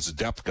squad as a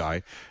depth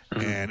guy,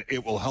 and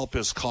it will help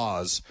his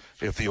cause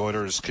if the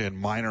Oilers can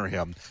minor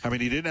him. I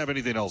mean, he didn't have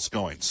anything else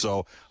going,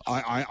 so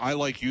I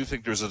like you,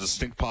 think there's a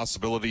distinct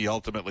possibility he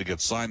ultimately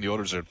gets signed. The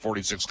Oilers are at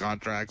 46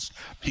 contracts.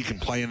 He can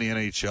play in the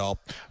NHL,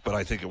 but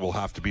I think it will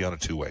have to be on a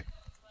two-way.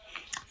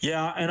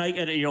 Yeah, and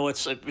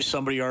it's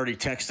somebody already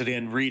texted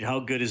in, Reed, how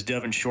good is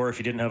Devon Shore if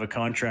he didn't have a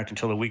contract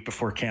until the week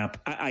before camp?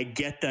 I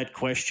get that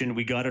question.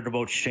 We got it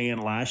about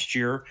Sheahan last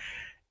year,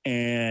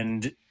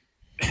 and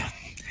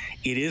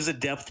it is a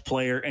depth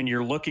player, and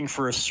you're looking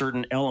for a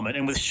certain element.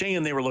 And with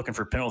Sheahan, they were looking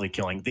for penalty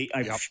killing.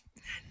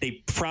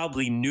 They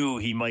probably knew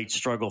he might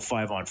struggle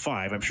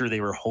 5-on-5. I'm sure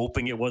they were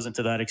hoping it wasn't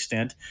to that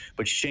extent,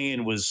 but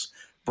Sheahan was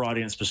brought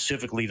in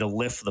specifically to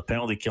lift the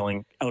penalty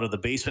killing out of the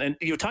basement. And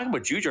you're talking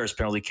about Jujar's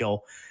penalty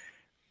kill.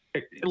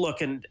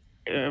 Look, and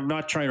I'm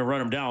not trying to run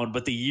him down,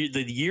 but the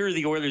year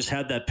the Oilers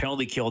had that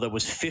penalty kill that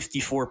was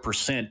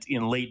 54%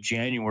 in late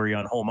January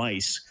on home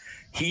ice,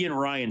 he and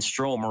Ryan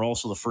Strome are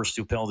also the first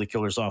two penalty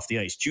killers off the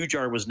ice.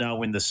 Jujar was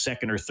now in the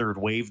second or third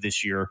wave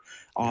this year,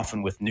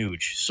 often with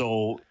Nuge.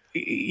 So,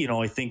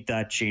 I think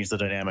that changed the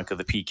dynamic of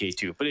the PK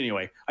too. But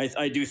anyway,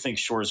 I do think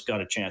Shore's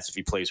got a chance if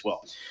he plays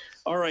well.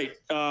 All right.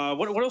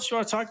 What else do you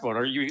want to talk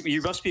about?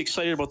 You must be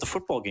excited about the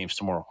football games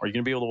tomorrow. Are you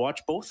going to be able to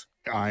watch both?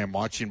 I am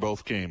watching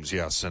both games,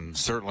 yes, and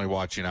certainly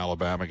watching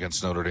Alabama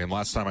against Notre Dame.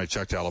 Last time I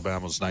checked,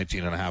 Alabama was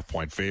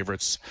 19.5-point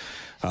favorites.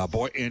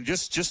 And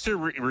just to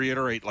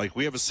reiterate,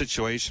 we have a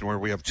situation where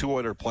we have two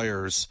other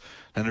players,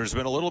 and there's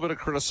been a little bit of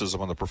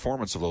criticism on the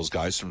performance of those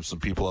guys from some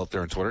people out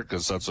there on Twitter,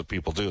 because that's what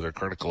people do. They're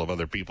critical of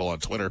other people on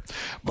Twitter.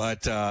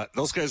 But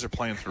those guys are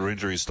playing through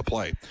injuries to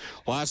play.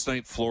 Last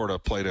night, Florida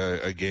played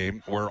a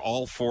game where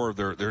all four of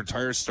their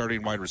entire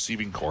starting wide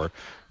receiving core,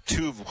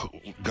 two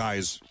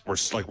guys were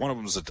one of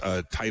them is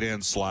a tight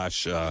end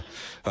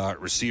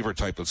 / receiver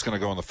type that's going to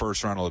go in the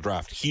first round of the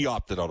draft. He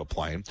opted out of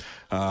playing.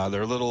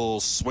 Their little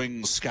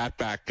swing scat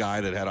back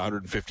guy that had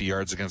 150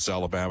 yards against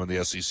Alabama in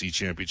the SEC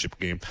championship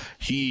game,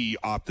 he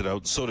opted out,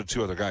 and so did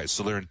two other guys.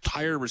 So their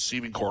entire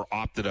receiving core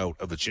opted out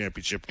of the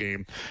championship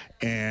game,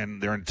 and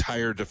their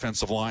entire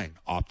defensive line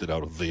opted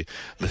out of the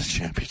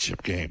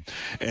championship game.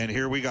 And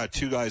here we got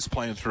two guys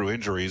playing through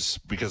injuries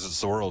because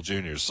it's the World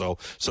Juniors. So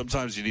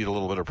sometimes you need a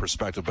little bit of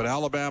perspective. But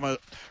Alabama,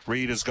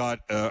 Reed, has got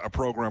a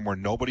program where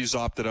nobody's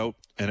opted out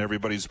and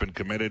everybody's been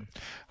committed.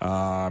 They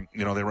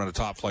run a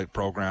top flight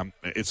program.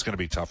 It's going to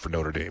be tough for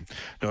Notre Dame.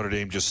 Notre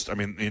Dame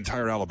the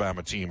entire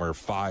Alabama team are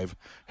 5-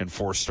 and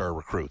 4-star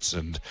recruits.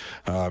 And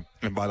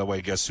by the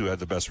way, guess who had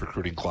the best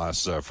recruiting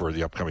class for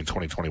the upcoming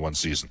 2021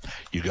 season?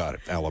 You got it,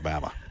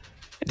 Alabama.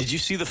 Did you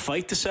see the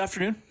fight this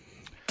afternoon?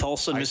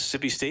 Tulsa,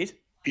 Mississippi State?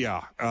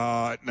 Yeah.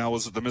 Now,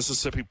 was it the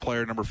Mississippi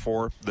player number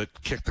 4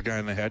 that kicked the guy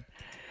in the head?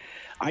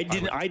 I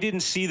didn't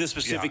see the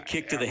specific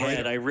kick to the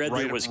head. I read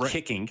there was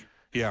kicking.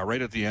 Yeah,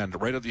 right at the end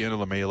of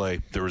the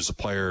melee, there was a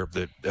player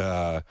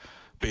that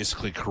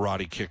basically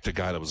karate kicked a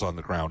guy that was on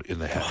the ground in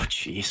the head. Oh,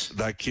 jeez.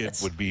 That kid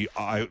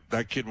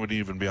wouldn't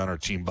even be on our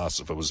team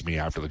bus if it was me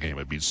after the game.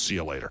 It'd be see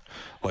you later.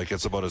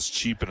 It's about as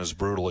cheap and as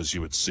brutal as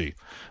you would see.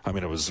 I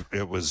mean,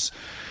 it was.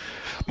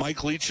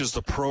 Mike Leach is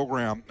the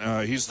program.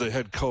 He's the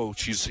head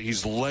coach.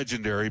 He's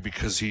legendary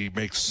because he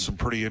makes some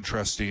pretty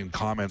interesting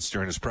comments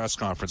during his press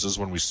conferences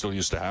when we still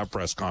used to have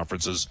press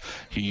conferences.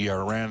 He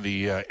ran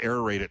the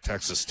air raid at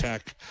Texas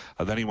Tech.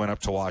 Then he went up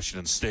to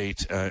Washington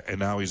State, and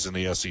now he's in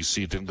the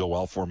SEC. It didn't go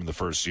well for him in the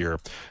first year.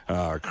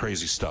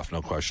 Crazy stuff,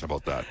 no question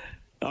about that.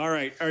 All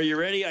right. Are you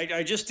ready?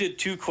 I just did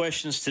 2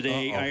 questions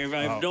today. I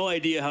have no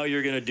idea how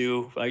you're going to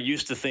do. I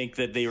used to think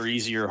that they were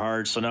easy or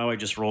hard, so now I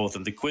just roll with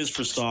them. The quiz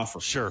for Stauffer.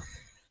 Sure.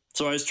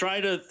 So I was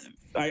trying to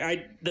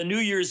the New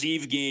Year's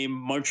Eve game,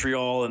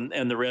 Montreal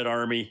and the Red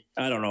Army.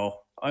 I don't know.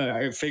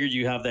 I figured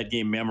you have that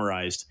game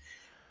memorized.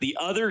 The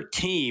other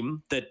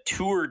team that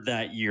toured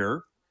that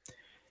year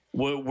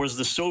was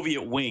the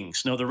Soviet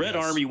Wings. Now, the Red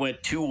Army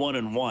went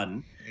 2-1-1.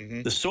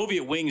 Mm-hmm. The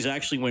Soviet Wings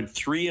actually went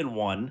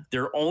 3-1.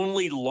 Their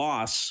only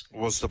loss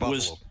was the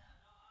Buffalo.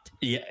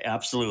 Yeah,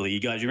 absolutely. You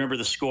guys, you remember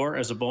the score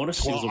as a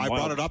bonus? Well,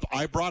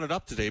 I brought it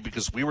up today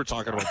because we were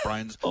talking about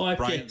Brian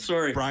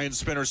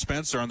Spinner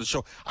Spencer on the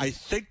show. I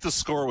think the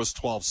score was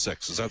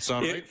 12-6. Does that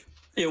sound right?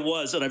 It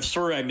was, and I'm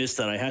sorry I missed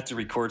that. I had to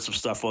record some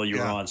stuff while you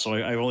were on, so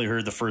I only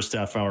heard the first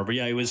half hour. But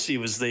yeah, it was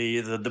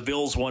the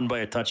Bills won by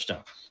a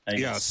touchdown.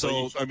 Yeah,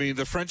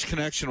 the French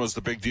Connection was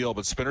the big deal,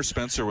 but Spinner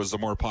Spencer was the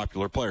more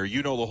popular player.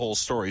 You know the whole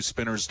story.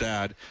 Spinner's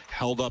dad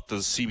held up the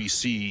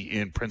CBC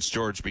in Prince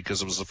George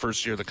because it was the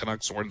first year the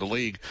Canucks were in the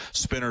league.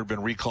 Spinner had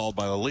been recalled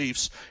by the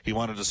Leafs. He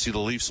wanted to see the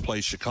Leafs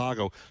play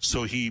Chicago,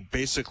 so he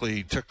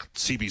basically took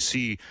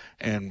CBC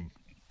and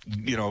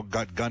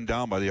got gunned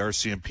down by the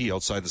RCMP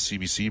outside the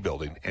CBC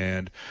building,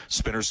 and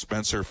Spinner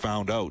Spencer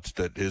found out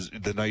that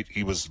the night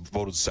he was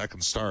voted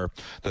second star,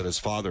 that his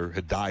father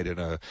had died in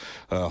a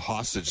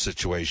hostage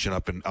situation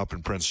up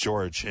in Prince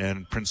George.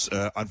 And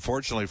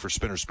unfortunately for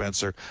Spinner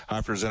Spencer,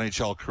 after his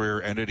NHL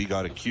career ended, he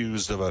got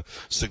accused of a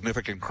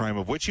significant crime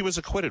of which he was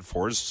acquitted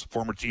for. His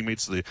former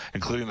teammates,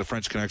 including the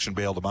French Connection,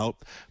 bailed him out,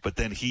 but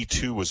then he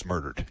too was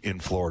murdered in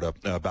Florida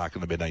back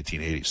in the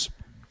mid-1980s.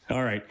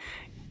 All right.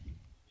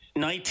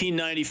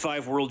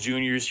 1995 World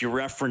Juniors, you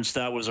referenced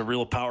that was a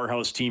real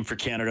powerhouse team for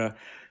Canada.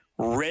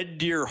 Red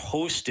Deer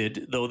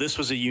hosted, though this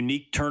was a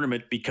unique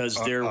tournament because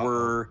there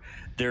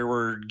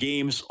were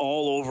games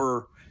all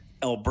over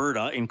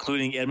Alberta,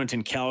 including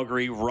Edmonton,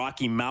 Calgary,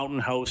 Rocky Mountain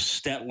House,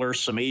 Stettler,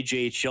 some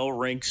AJHL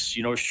rinks,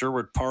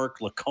 Sherwood Park,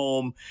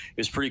 Lacombe. It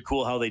was pretty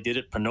cool how they did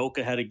it.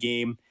 Ponoka had a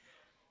game.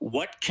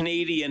 What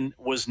Canadian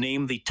was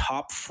named the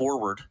top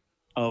forward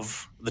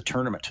of the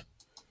tournament?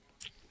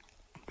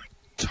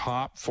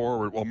 Top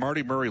forward. Well,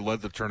 Marty Murray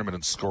led the tournament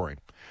in scoring,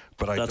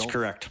 but that's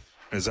correct.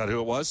 Is that who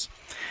it was?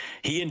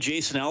 He and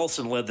Jason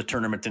Allison led the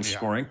tournament in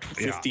scoring,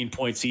 15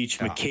 points each.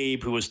 Yeah.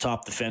 McCabe, who was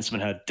top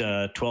defenseman,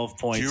 had 12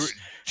 points.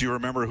 Do you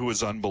remember who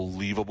was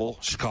unbelievable?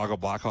 Chicago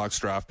Blackhawks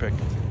draft pick.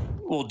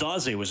 Well,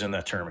 Daze was in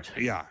that tournament.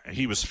 Yeah,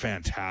 he was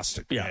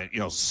fantastic. Yeah,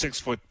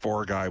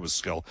 6'4" guy with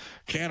skill.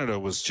 Canada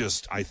was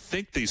just. I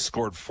think they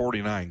scored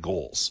 49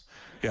 goals.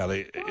 Yeah,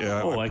 they.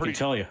 I can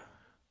tell you.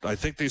 I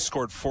think they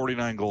scored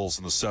 49 goals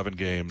in the 7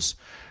 games.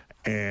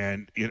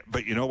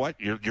 But you know what?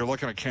 You're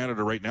looking at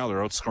Canada right now. They're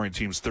outscoring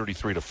teams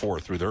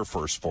 33-4 through their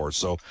first 4.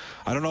 So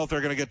I don't know if they're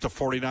going to get to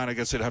 49. I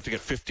guess they'd have to get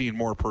 15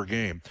 more per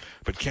game.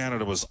 But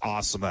Canada was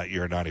awesome that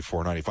year in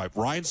 94-95.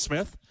 Ryan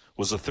Smith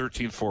was the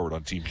 13th forward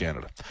on Team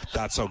Canada.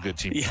 That's how good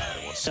Team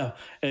Canada was.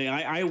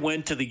 I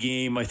went to the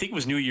game. I think it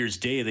was New Year's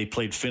Day. They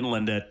played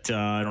Finland at,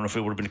 I don't know if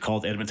it would have been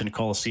called Edmonton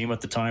Coliseum at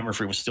the time or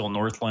if it was still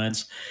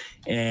Northlands.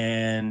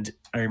 And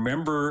I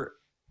remember,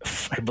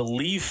 I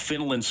believe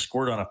Finland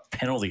scored on a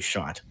penalty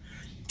shot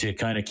to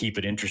kind of keep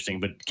it interesting.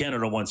 But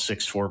Canada won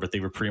 6-4, but they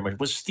were pretty much...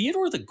 Was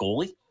Theodore the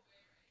goalie?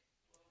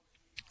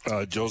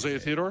 Jose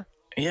Theodore?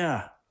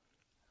 Yeah.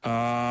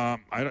 I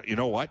don't. You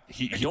know what?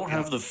 I don't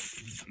have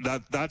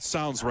the... That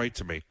sounds right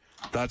to me.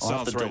 That I'll sounds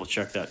have to right. Double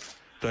check that.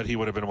 That he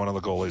would have been one of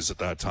the goalies at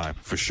that time,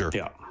 for sure.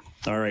 Yeah.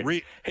 All right.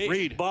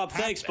 Reed, Bob,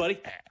 thanks, buddy.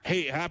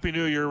 Hey, Happy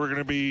New Year. We're going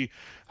to be...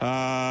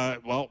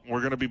 we're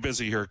going to be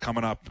busy here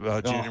coming up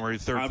January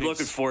 13th. I'm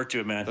looking forward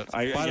to it, man.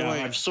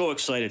 I'm so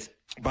excited.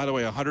 By the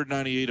way,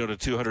 198 out of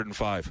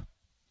 205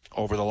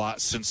 over the lot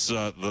since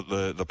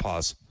the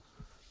pause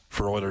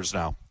for Oilers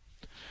now.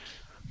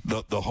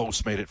 The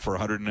host made it for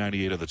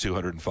 198 of the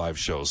 205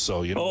 shows.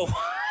 So I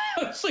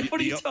was like,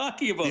 what are you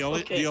talking about?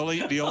 The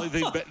only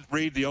thing,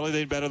 Reed, the only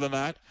thing better than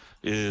that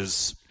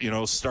is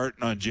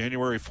starting on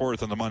January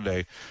 4th on the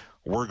Monday,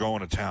 we're going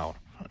to town.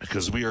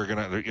 Because we're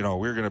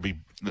gonna be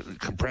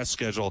compressed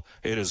schedule.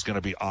 It is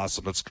gonna be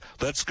awesome.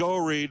 Let's go,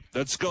 Reed.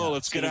 Let's go.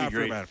 Let's get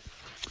after it, man.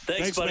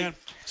 Thanks, buddy. Man.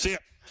 See ya.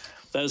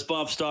 That is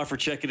Bob Stauffer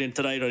checking in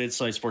tonight on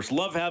Inside Sports.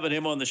 Love having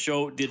him on the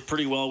show. Did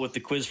pretty well with the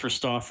quiz for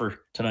Stauffer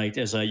tonight,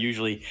 as I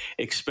usually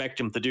expect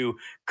him to do.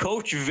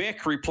 Coach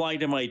Vic replied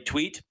to my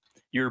tweet,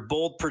 your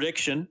bold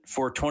prediction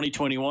for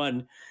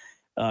 2021.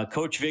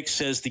 Coach Vic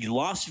says the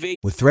Las Vegas...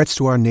 With threats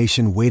to our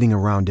nation waiting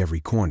around every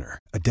corner,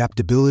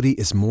 adaptability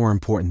is more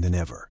important than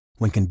ever.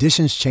 When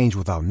conditions change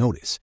without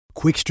notice,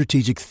 quick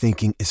strategic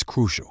thinking is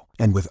crucial.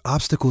 And with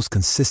obstacles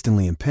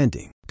consistently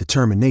impending,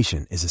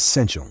 determination is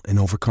essential in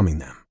overcoming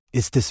them.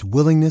 It's this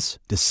willingness,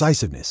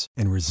 decisiveness,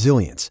 and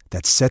resilience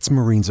that sets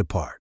Marines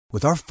apart.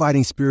 With our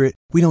fighting spirit,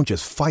 we don't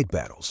just fight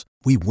battles,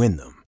 we win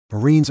them.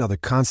 Marines are the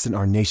constant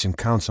our nation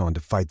counts on to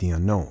fight the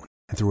unknown.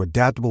 And through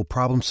adaptable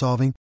problem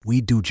solving,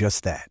 we do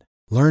just that.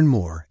 Learn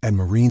more at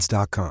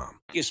Marines.com.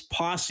 Is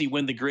Posse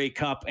win the Grey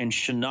Cup, and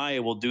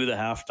Shania will do the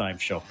halftime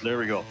show. There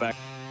we go. Back.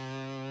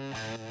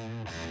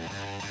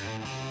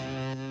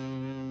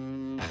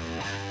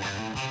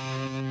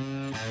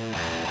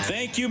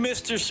 Thank you,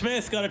 Mr.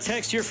 Smith. Got a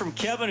text here from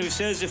Kevin who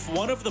says if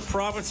one of the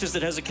provinces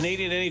that has a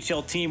Canadian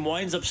NHL team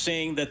winds up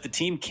saying that the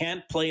team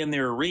can't play in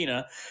their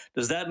arena,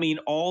 does that mean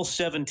all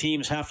 7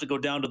 teams have to go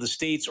down to the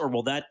States, or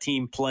will that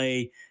team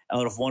play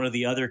out of one of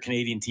the other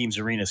Canadian teams'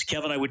 arenas?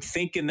 Kevin, I would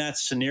think in that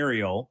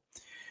scenario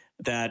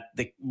that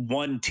the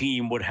one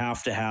team would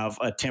have to have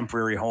a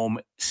temporary home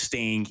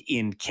staying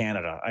in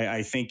Canada.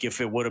 I think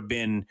if it would have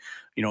been,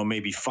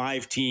 maybe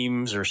 5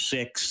 teams or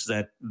 6,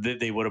 that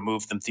they would have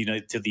moved them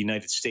to the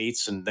United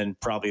States, and then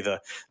probably the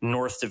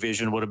North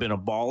Division would have been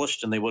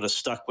abolished and they would have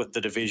stuck with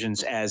the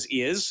divisions as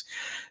is.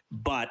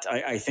 But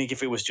I think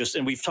if it was just,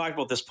 and we've talked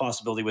about this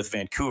possibility with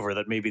Vancouver,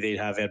 that maybe they'd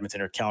have Edmonton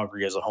or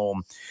Calgary as a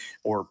home,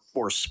 or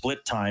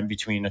split time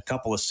between a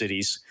couple of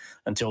cities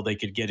until they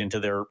could get into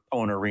their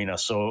own arena.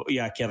 So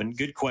yeah, Kevin,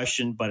 good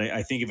question. But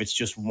I think if it's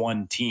just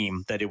one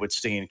team, that it would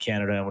stay in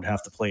Canada and would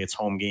have to play its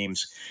home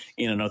games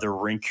in another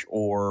rink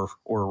or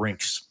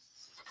rinks.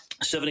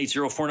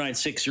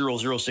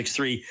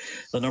 780-496-0063,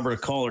 the number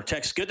to call or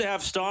text. Good to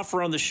have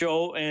Stauffer on the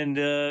show. And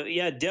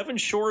Devon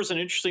Shore is an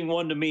interesting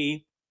one to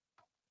me.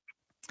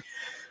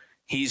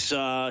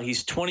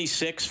 He's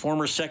 26,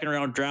 former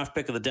second-round draft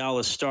pick of the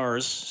Dallas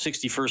Stars,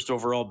 61st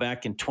overall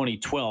back in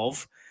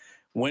 2012.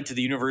 Went to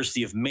the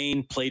University of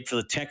Maine, played for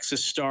the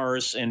Texas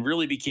Stars, and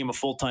really became a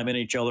full-time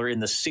NHLer in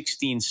the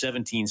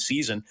 16-17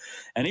 season.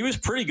 And he was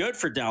pretty good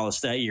for Dallas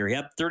that year. He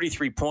had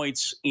 33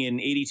 points in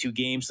 82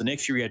 games. The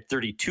next year he had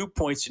 32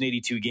 points in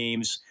 82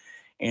 games.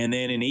 And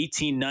then in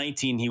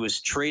 18-19, he was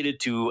traded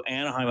to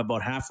Anaheim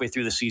about halfway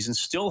through the season,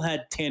 still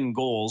had 10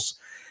 goals.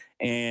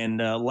 And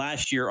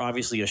last year,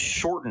 obviously a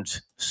shortened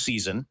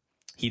season.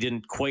 He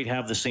didn't quite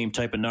have the same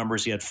type of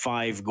numbers. He had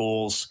 5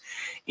 goals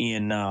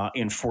in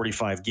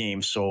 45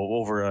 games. So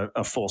over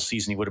a full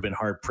season, he would have been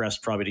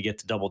hard-pressed probably to get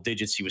to double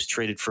digits. He was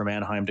traded from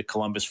Anaheim to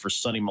Columbus for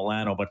Sonny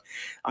Milano. But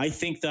I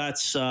think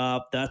that's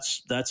an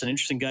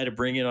interesting guy to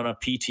bring in on a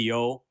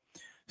PTO.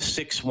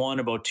 6'1",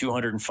 about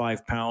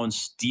 205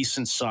 pounds,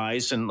 decent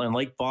size. And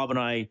like Bob and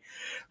I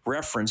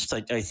referenced,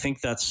 I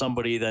think that's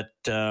somebody that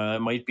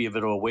might be a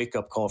bit of a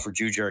wake-up call for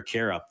Jujhar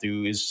Khaira,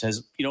 who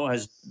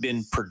has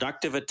been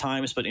productive at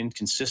times, but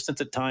inconsistent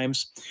at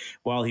times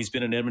while he's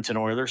been in Edmonton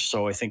Oilers.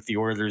 So I think the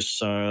Oilers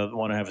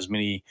want to have as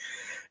many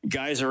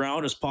guys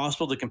around as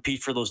possible to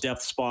compete for those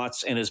depth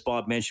spots. And as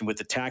Bob mentioned, with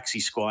the taxi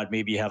squad,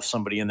 maybe you have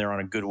somebody in there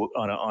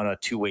on a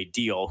two-way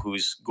deal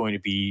who's going to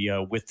be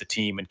with the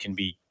team and can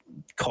be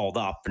called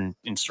up and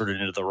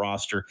inserted into the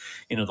roster,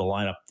 into the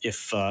lineup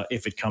if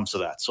it comes to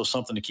that. So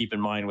something to keep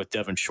in mind with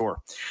Devon Shore.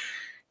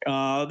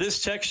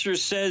 This texter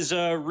says,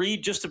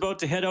 Reed, just about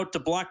to head out to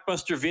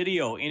Blockbuster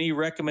Video. Any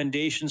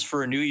recommendations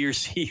for a New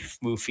Year's Eve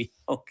movie?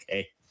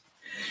 Okay.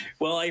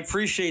 Well, I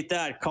appreciate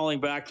that.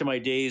 Calling back to my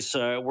days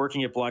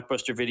working at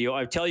Blockbuster Video.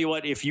 I tell you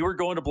what, if you were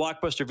going to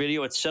Blockbuster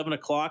Video at 7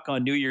 o'clock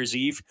on New Year's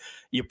Eve,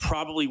 you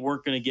probably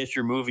weren't going to get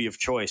your movie of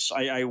choice.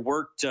 I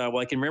worked,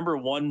 I can remember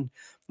one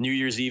New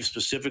Year's Eve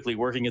specifically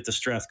working at the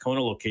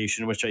Strathcona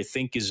location, which I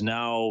think is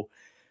now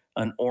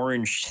an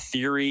Orange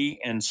Theory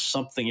and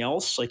something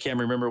else. I can't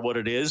remember what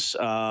it is.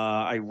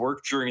 I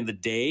worked during the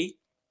day,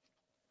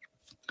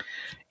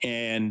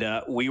 and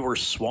we were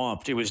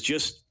swamped. It was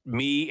just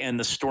me and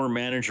the store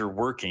manager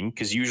working,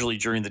 because usually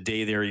during the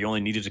day there, you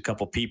only needed a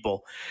couple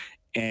people,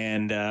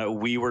 and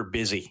we were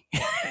busy.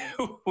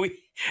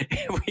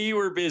 we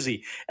were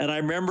busy. And I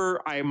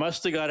remember I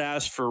must have got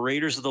asked for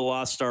Raiders of the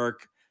Lost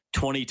Ark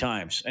 20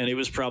 times, and it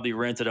was probably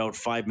rented out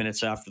 5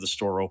 minutes after the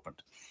store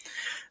opened.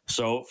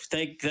 So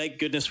thank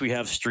goodness we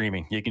have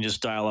streaming. You can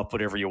just dial up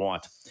whatever you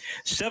want.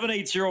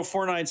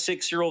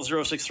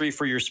 780-496-0063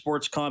 for your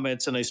sports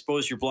comments, and I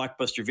suppose your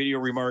Blockbuster Video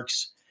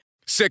remarks.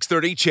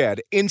 6:30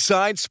 CHED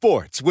Inside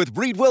Sports with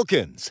Reed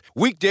Wilkins.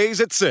 Weekdays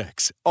at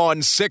 6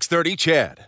 on 6:30 CHED.